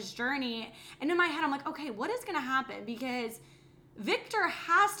throughout this journey. And in my head, I'm like, okay, what is going to happen? Because Victor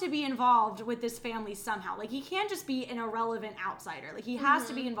has to be involved with this family somehow. Like, he can't just be an irrelevant outsider. Like, he has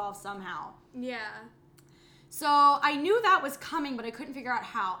to be involved somehow. Yeah. So I knew that was coming, but I couldn't figure out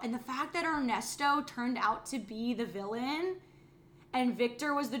how. And the fact that Ernesto turned out to be the villain and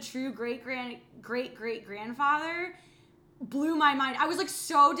Victor was the true great-great-grandfather blew my mind. I was like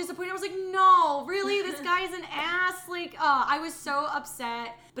so disappointed. I was like, no, really? This guy's an ass? Like, I was so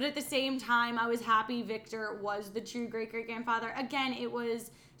upset. But at the same time, I was happy Victor was the true great-great-grandfather. Again, it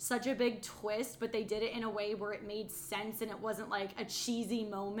was such a big twist, but they did it in a way where it made sense and it wasn't like a cheesy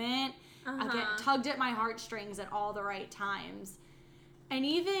moment. Again, tugged at my heartstrings at all the right times. And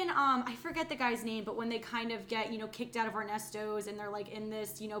even, I forget the guy's name, but when they kind of get, you know, kicked out of Ernesto's and they're like in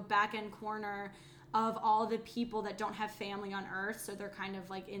this, you know, back end corner of all the people that don't have family on Earth, so they're kind of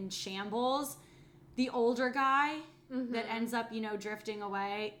like in shambles. The older guy, that ends up, drifting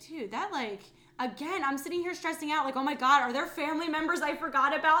away. Dude, that again, I'm sitting here stressing out oh my God, are there family members I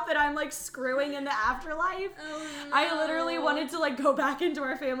forgot about that I'm screwing in the afterlife? Oh, no. I literally wanted to go back into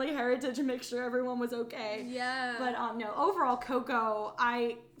our family heritage and make sure everyone was okay. Yeah. But no, overall Coco,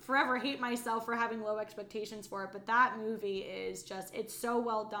 I forever hate myself for having low expectations for it, but that movie is just, it's so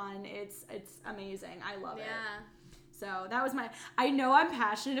well done. It's amazing. I love it. Yeah. So that was I know I'm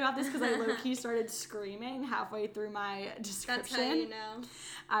passionate about this because I low-key started screaming halfway through my description. That's how you know.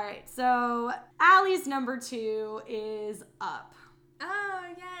 All right, so Allie's number 2 is Up. Oh,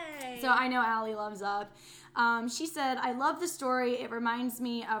 yay. So I know Allie loves Up. She said, I love the story. It reminds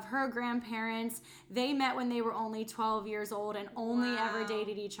me of her grandparents. They met when they were only 12 years old and only ever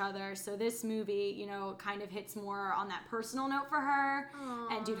dated each other. So this movie, kind of hits more on that personal note for her.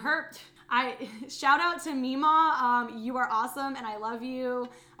 Aww. And dude, shout out to Mima. You are awesome and I love you.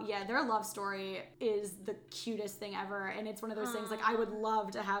 Yeah, their love story is the cutest thing ever. And it's one of those things I would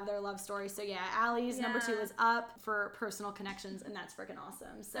love to have their love story. So yeah, Allie's number 2 is Up for personal connections, and that's freaking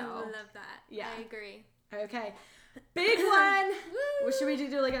awesome. So I love that. Yeah. I agree. Okay, big one. What should we do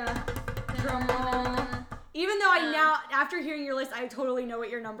a drum roll? Even though I now, after hearing your list, I totally know what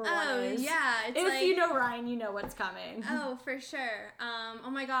your number 1 is. Oh, yeah. If you know Ryan, you know what's coming. Oh, for sure. Oh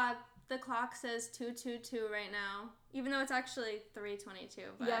my God, the clock says 222 right now. Even though it's actually 322.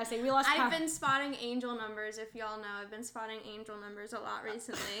 But yeah, we lost I've been spotting angel numbers, if y'all know. I've been spotting angel numbers a lot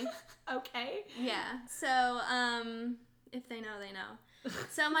recently. Okay. Yeah. So, if they know, they know.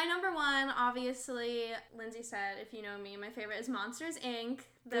 So my number 1, obviously, Lindsay said, if you know me, my favorite is Monsters, Inc.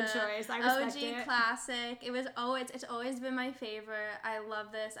 Good choice. I respect OG it. classic. It's always been my favorite. I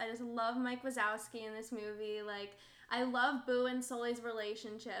love this. I just love Mike Wazowski in this movie. I love Boo and Sully's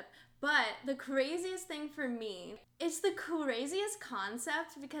relationship. But the craziest thing for me, it's the craziest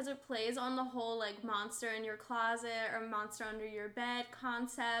concept because it plays on the whole monster in your closet or monster under your bed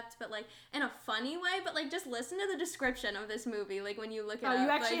concept, but in a funny way. But just listen to the description of this movie when you look it up. Oh, you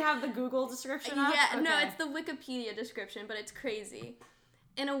actually have the Google description up? Yeah, okay. no, it's the Wikipedia description, but it's crazy.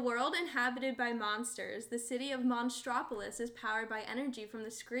 In a world inhabited by monsters, the city of Monstropolis is powered by energy from the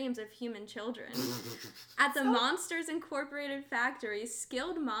screams of human children. At the Monsters Incorporated factory,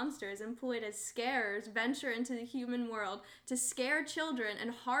 skilled monsters employed as scarers venture into the human world to scare children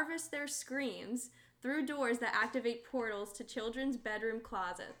and harvest their screams through doors that activate portals to children's bedroom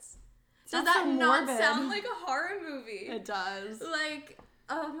closets. Does that not sound like a horror movie? It does.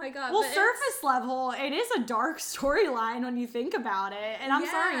 Oh my God. Well, surface level, it is a dark storyline when you think about it. And I'm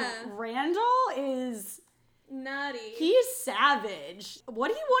sorry, Randall is nutty. He's savage.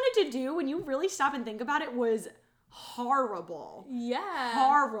 What he wanted to do when you really stop and think about it was horrible. Yeah.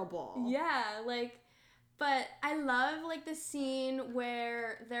 Horrible. Yeah, but I love the scene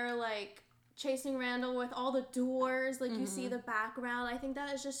where they're chasing Randall with all the doors, you see the background. I think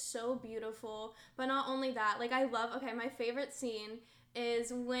that is just so beautiful. But not only that, my favorite scene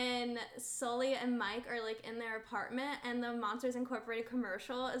is when Sully and Mike are in their apartment and the Monsters Incorporated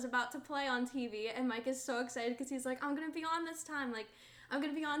commercial is about to play on TV, and Mike is so excited because he's I'm gonna be on this time, I'm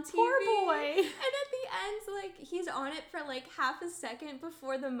gonna be on TV. Poor boy. And at the end, he's on it for half a second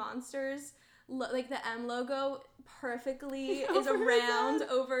before the monsters, the M logo perfectly is around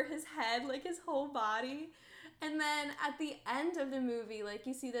over his head, his whole body. And then at the end of the movie,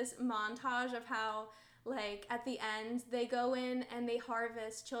 you see this montage of how at the end, they go in and they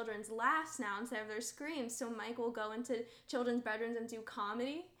harvest children's laughs now instead of their screams. So Mike will go into children's bedrooms and do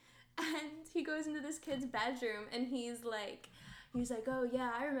comedy. And he goes into this kid's bedroom and he's like, oh yeah,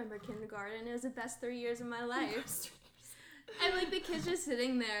 I remember kindergarten. It was the best 3 years of my life. And the kid's just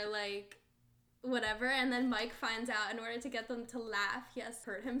sitting there whatever. And then Mike finds out in order to get them to laugh, he has to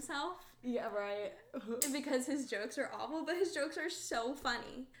hurt himself. Yeah, right. Because his jokes are awful, but his jokes are so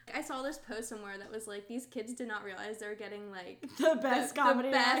funny. I saw this post somewhere that was these kids did not realize they were getting the best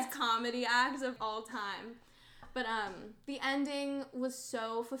comedy acts of all time. But the ending was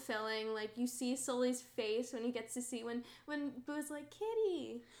so fulfilling. You see Sully's face when he gets to see when Boo's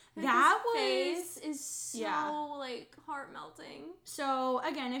Kitty. That face is so heart melting. So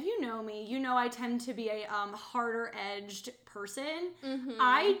again, if you know me, you know I tend to be a harder edged person. Mm-hmm.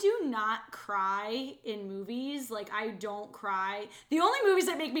 I do not cry in movies. I don't cry. The only movies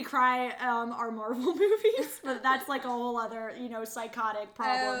that make me cry are Marvel movies, but that's a whole other psychotic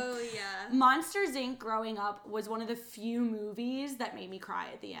problem. Oh yeah. Monsters Inc. growing up was one of the few movies that made me cry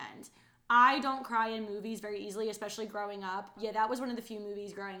at the end. I don't cry in movies very easily, especially growing up. Yeah, that was one of the few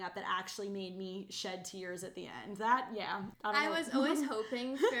movies growing up that actually made me shed tears at the end. I was always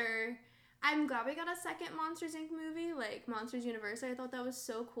hoping for... I'm glad we got a second Monsters Inc. movie, Monsters University. I thought that was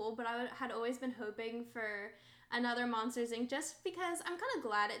so cool, but I had always been hoping for another Monsters Inc. just because I'm kind of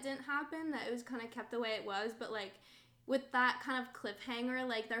glad it didn't happen, that it was kind of kept the way it was, but like with that kind of cliffhanger,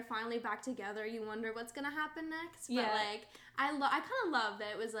 like they're finally back together, you wonder what's gonna happen next. But like I kind of love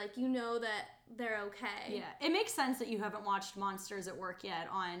that it was like, you know, that they're okay. Yeah, it makes sense that you haven't watched Monsters at Work yet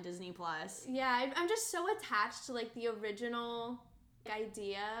on Disney Plus. Yeah, I'm just so attached to like the original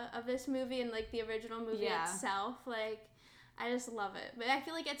idea of this movie and like the original movie itself. Like I just love it. But I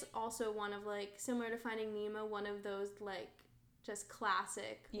feel like it's also one of like, similar to Finding Nemo, one of those like just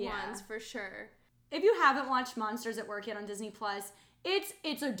classic ones for sure. If you haven't watched Monsters at Work yet on Disney Plus,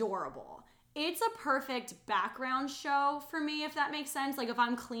 it's adorable. It's a perfect background show for me, if that makes sense. Like if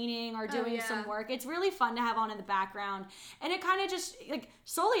I'm cleaning or doing some work, it's really fun to have on in the background. And it kind of just, like,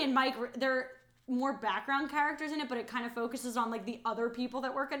 Sully and Mike, they're more background characters in it, but it kind of focuses on like the other people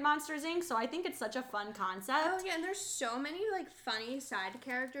that work at Monsters Inc. So I think it's such a fun concept. Oh yeah, and there's so many like funny side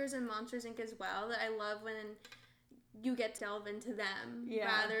characters in Monsters Inc. as well that I love when you get to delve into them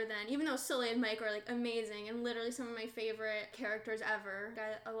rather than, even though Sully and Mike are like amazing and literally some of my favorite characters ever.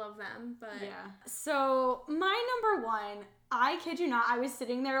 I love them, but So my number one, I kid you not, I was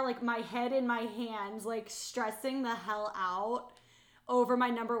sitting there like my head in my hands, like stressing the hell out over my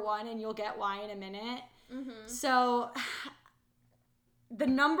number one, and you'll get why in a minute. So the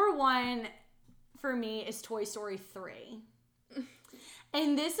number one for me is Toy Story 3.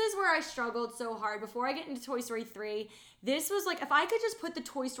 And this is where I struggled so hard. Before I get into Toy Story 3, this was like, if I could just put the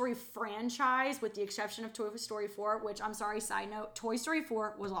Toy Story franchise, with the exception of Toy Story 4, which, I'm sorry, side note, Toy Story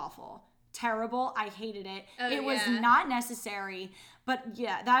 4 was awful. Terrible. I hated it. It was not necessary. But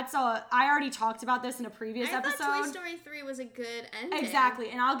yeah, I already talked about this in a previous episode. I thought Toy Story 3 was a good ending.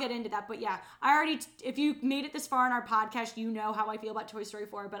 Exactly, and I'll get into that. But yeah, if you made it this far in our podcast, you know how I feel about Toy Story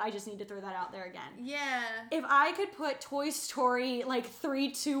 4, but I just need to throw that out there again. Yeah. If I could put Toy Story like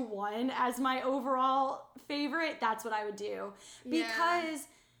 3, 2, 1 as my overall favorite, that's what I would do. Because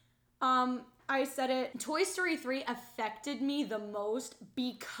I said it, Toy Story 3 affected me the most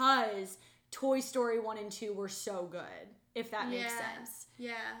because Toy Story 1 and 2 were so good, if that makes sense.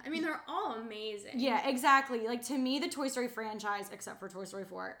 Yeah. I mean, they're all amazing. Yeah, exactly. Like, to me, the Toy Story franchise, except for Toy Story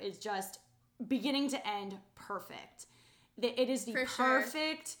 4, is just beginning to end perfect. It is the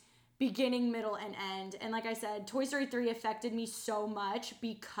perfect beginning, middle, and end. And like I said, Toy Story 3 affected me so much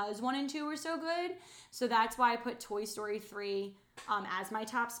because 1 and 2 were so good. So that's why I put Toy Story 3 as my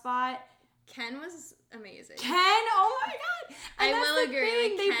top spot. Ken was amazing. Oh my god! And I will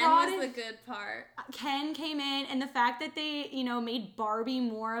agree. Like, Ken was the good part. Ken came in, and the fact that they, made Barbie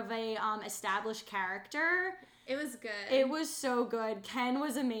more of a established character. It was good. It was so good. Ken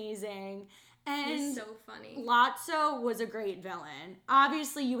was amazing. And he's so funny. Lotso was a great villain.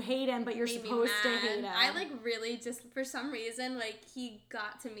 Obviously, you hate him, but you're supposed to hate him. I really just, for some reason, he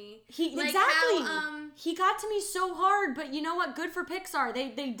got to me. Exactly. He got to me so hard, but you know what? Good for Pixar.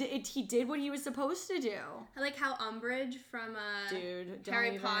 He did what he was supposed to do. I like how Umbridge from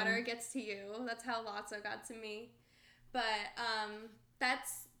Harry Potter gets to you. That's how Lotso got to me. But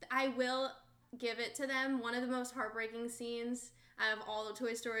I will give it to them. One of the most heartbreaking scenes out of all the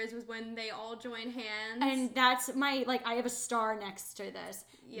Toy Stories was when they all join hands. And that's my, I have a star next to this.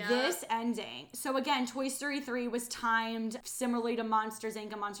 Yeah. This ending. So again, Toy Story 3 was timed similarly to Monsters,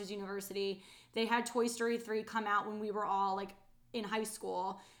 Inc. and Monsters University. They had Toy Story 3 come out when we were all, in high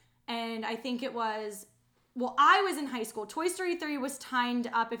school. And I think it was, I was in high school. Toy Story 3 was timed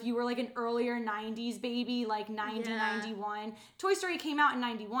up if you were, an earlier 90s baby, 90, 91. Toy Story came out in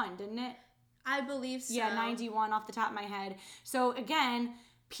 91, didn't it? I believe so. Yeah, 91 off the top of my head. So again,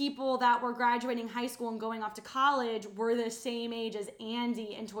 people that were graduating high school and going off to college were the same age as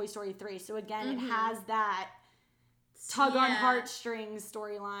Andy in Toy Story 3. So again, it has that tug on heartstrings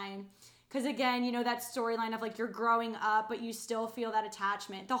storyline. Because again, that storyline of you're growing up, but you still feel that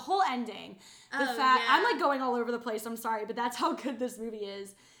attachment. The whole ending. I'm going all over the place, I'm sorry, but that's how good this movie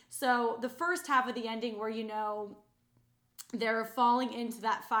is. So the first half of the ending where they're falling into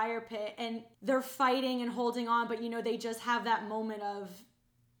that fire pit and they're fighting and holding on, but they just have that moment of,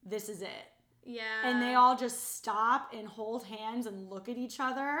 this is it. Yeah. And they all just stop and hold hands and look at each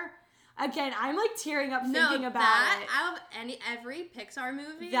other. Again, I'm tearing up thinking about it. Out of every Pixar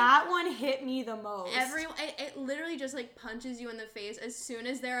movie, that one hit me the most. It literally just punches you in the face as soon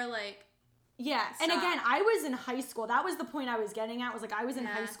as they're yeah. Stop. And again, I was in high school. That was the point I was getting at. Was I was in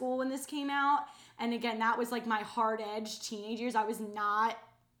high school when this came out. And again, that was my hard-edged teenage years. I was not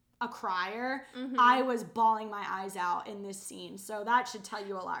a crier. Mm-hmm. I was bawling my eyes out in this scene. So that should tell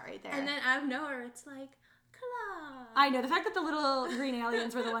you a lot right there. And then out of nowhere, it's Claw. I know, the fact that the little green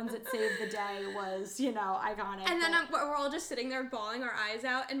aliens were the ones that saved the day was, iconic. And then we're all just sitting there bawling our eyes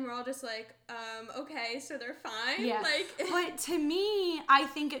out, and we're all just like, okay, so they're fine? Yeah. But to me, I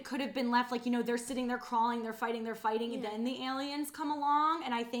think it could have been left, they're sitting there crawling, they're fighting, and then the aliens come along,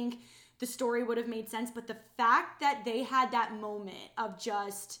 and I think the story would have made sense. But the fact that they had that moment of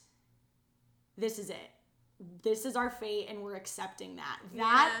just, this is it. This is our fate, and we're accepting that.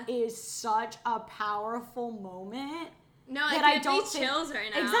 That is such a powerful moment. No, I don't me chills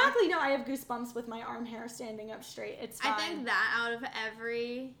right now. Exactly. No, I have goosebumps with my arm hair standing up straight. It's fine. I think that out of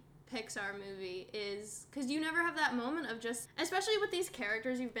every Pixar movie is, because you never have that moment of just, especially with these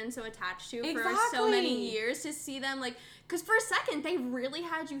characters you've been so attached to for so many years, to see them, because for a second, they really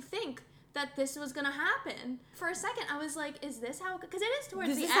had you think that this was gonna happen. For a second, I was like, is this how, because it is towards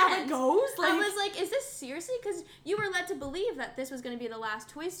the end. Is this how it goes? I was like, is this seriously? Because you were led to believe that this was gonna be the last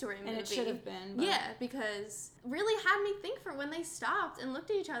Toy Story movie. And it should have been. But... Yeah, because really had me think for when they stopped and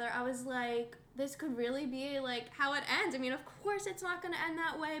looked at each other, I was like, this could really be, how it ends. I mean, of course it's not gonna end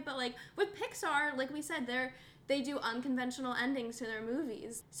that way, but, with Pixar, like we said, they do unconventional endings to their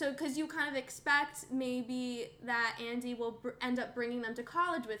movies. So, because you kind of expect maybe that Andy will end up bringing them to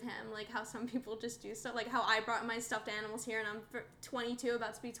college with him, like how some people just do stuff, like how I brought my stuffed animals here and I'm 22,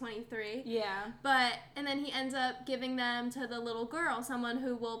 about to be 23. Yeah. And then he ends up giving them to the little girl, someone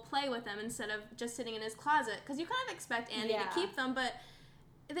who will play with them instead of just sitting in his closet. Because you kind of expect Andy to keep them, but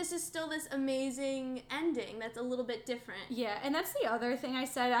this is still this amazing ending that's a little bit different. Yeah, and that's the other thing I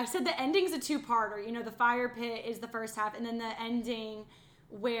said. I said the ending's a two-parter. The fire pit is the first half, and then the ending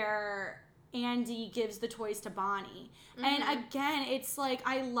where Andy gives the toys to Bonnie. Mm-hmm. And again, it's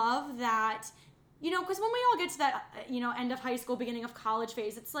I love that, because when we all get to that, end of high school, beginning of college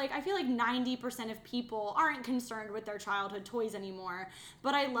phase, it's I feel 90% of people aren't concerned with their childhood toys anymore.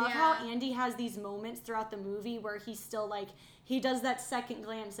 But I love how Andy has these moments throughout the movie where he's still he does that second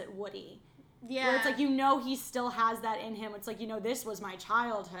glance at Woody. Yeah. Where it's he still has that in him. It's this was my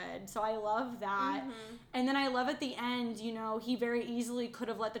childhood. So I love that. Mm-hmm. And then I love at the end, he very easily could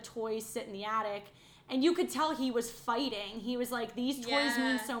have let the toys sit in the attic. And you could tell he was fighting. He was these toys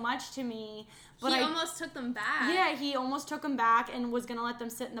mean so much to me. But he almost took them back. Yeah, he almost took them back and was going to let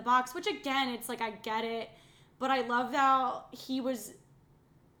them sit in the box. Which, again, it's I get it. But I love how he was...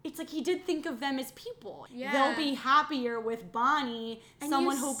 It's he did think of them as people. Yeah. They'll be happier with Bonnie, and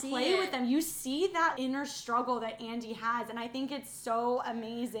someone who'll play with them. You see that inner struggle that Andy has, and I think it's so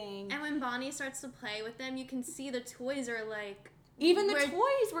amazing. And when Bonnie starts to play with them, you can see the toys are even the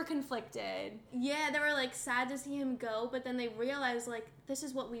toys were conflicted. Yeah, they were sad to see him go, but then they realized this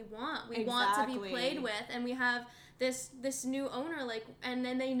is what we want. We want to be played with, and we have this new owner, and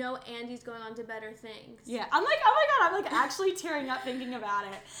then they know Andy's going on to better things. Yeah, I'm oh my god, I'm actually tearing up thinking about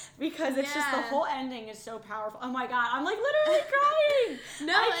it, because it's just the whole ending is so powerful. Oh my god, I'm literally crying.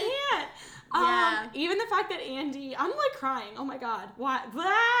 No, I can't. Yeah. Even the fact that Andy, I'm crying. Oh my god, what?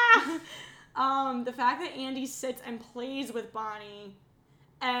 Blah! The fact that Andy sits and plays with Bonnie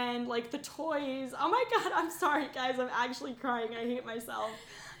and the toys. Oh my god, I'm sorry guys, I'm actually crying. I hate myself.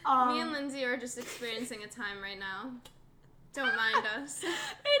 Me and Lindsay are just experiencing a time right now. Don't mind us.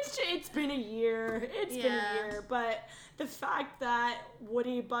 It's been a year. It's been a year. But the fact that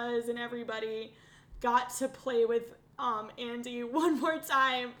Woody, Buzz, and everybody got to play with Andy one more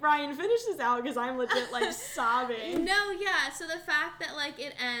time. Ryan, finish this out because I'm legit sobbing. No, yeah. So the fact that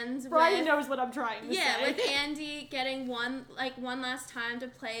it ends. Ryan knows what I'm trying to say. Yeah, with Andy getting one last time to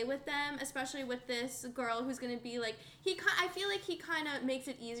play with them, especially with this girl who's gonna be I feel he kind of makes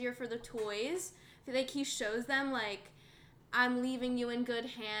it easier for the toys. I feel he shows them I'm leaving you in good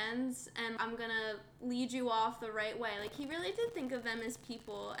hands and I'm gonna lead you off the right way. He really did think of them as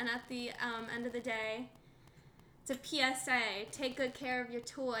people, and at the end of the day. It's a PSA. Take good care of your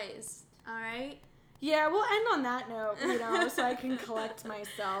toys. All right? Yeah, we'll end on that note, so I can collect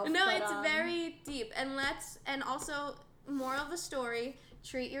myself. No, it's very deep. And also, moral of the story,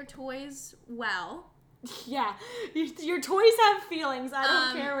 treat your toys well. Yeah. Your toys have feelings. I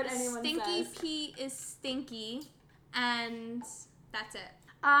don't care what anyone says. Stinky Pete is stinky, and that's it.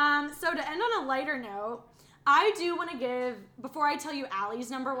 So to end on a lighter note, I do want to give, before I tell you Allie's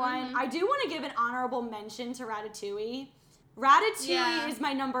number one, I do want to give an honorable mention to Ratatouille. Ratatouille is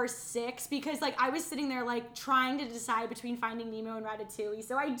my number 6 because I was sitting there trying to decide between Finding Nemo and Ratatouille.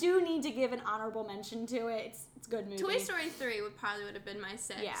 So I do need to give an honorable mention to it. It's a good movie. Toy Story 3 would have been my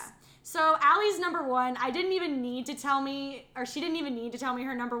 6. Yeah. So Allie's number 1, I didn't even need to tell me, or she didn't even need to tell me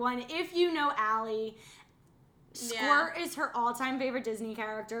her number 1. If you know Allie, Squirt is her all-time favorite Disney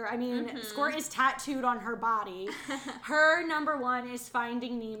character. I mean, Squirt is tattooed on her body. Her number one is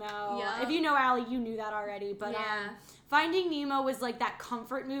Finding Nemo. Yep. If you know Allie, you knew that already. But Finding Nemo was like that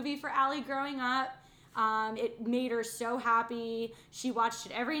comfort movie for Allie growing up. It made her so happy. She watched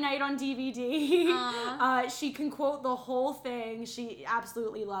it every night on DVD. She can quote the whole thing. She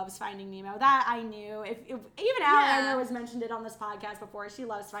absolutely loves Finding Nemo. That I knew. If even Allie, I know, has mentioned it on this podcast before. She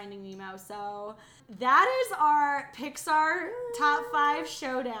loves Finding Nemo. So that is our Pixar top 5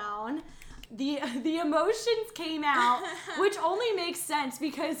 showdown. The emotions came out, which only makes sense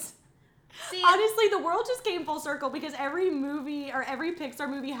because See, honestly, the world just came full circle because every movie or every Pixar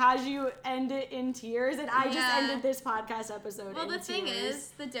movie has you end it in tears, and I just ended this podcast episode well, in the tears. thing is,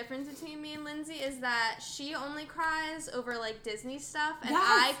 the difference between me and Lindsay is that she only cries over like Disney stuff, and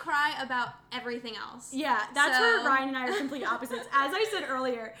I cry about everything else. Yeah, that's where Ryan and I are complete opposites. As I said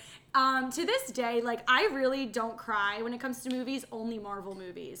earlier, to this day, like, I really don't cry when it comes to movies, only Marvel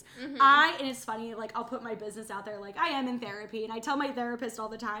movies. And it's funny, like, I'll put my business out there, like, I am in therapy, and I tell my therapist all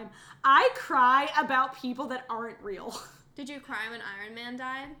the time, I cry about people that aren't real. Did you cry when Iron Man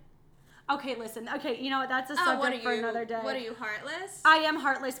died? Okay, listen. Okay, you know what? That's a subject for another day. What are you, heartless? I am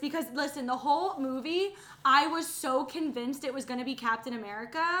heartless because, listen, the whole movie, I was so convinced it was going to be Captain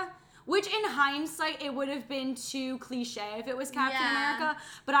America. Which, in hindsight, it would have been too cliche if it was Captain America.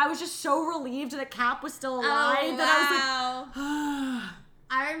 But I was just so relieved that Cap was still alive that I was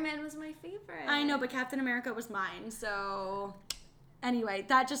like, Iron Man was my favorite. I know, but Captain America was mine. So, anyway,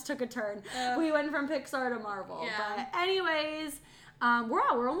 that just took a turn. We went from Pixar to Marvel. Yeah. But anyways,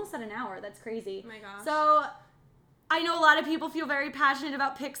 we're almost at an hour. That's crazy. Oh my gosh. So, I know a lot of people feel very passionate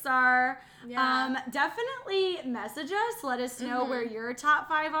about Pixar. Yeah. Definitely message us. Let us know where your top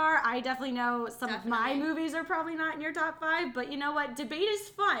 5 are. I definitely know some of my movies are probably not in your top 5, but you know what? Debate is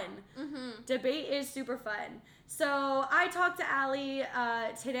fun. Debate is super fun. So I talked to Allie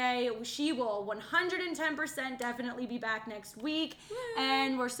today. She will 110% definitely be back next week.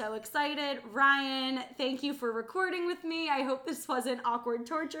 And we're so excited. Ryan, thank you for recording with me. I hope this wasn't awkward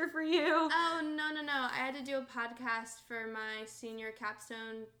torture for you. Oh, no. I had to do a podcast for my senior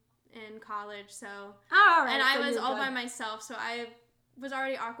capstone in college, so. All right. And I so was you're all good. by myself, so I was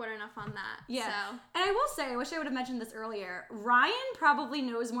already awkward enough on that. Yeah. So. And I will say, I wish I would have mentioned this earlier. Ryan probably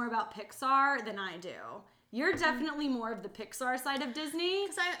knows more about Pixar than I do. You're definitely more of the Pixar side of Disney.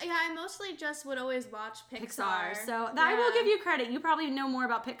 Because I mostly just would always watch Pixar. So I will give you credit. You probably know more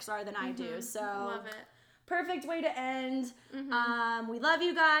about Pixar than I do. So love it. Perfect way to end. We love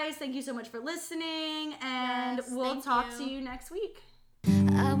you guys. Thank you so much for listening. And Yes, we'll thank talk you. to you next week.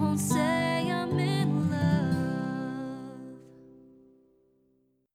 I won't say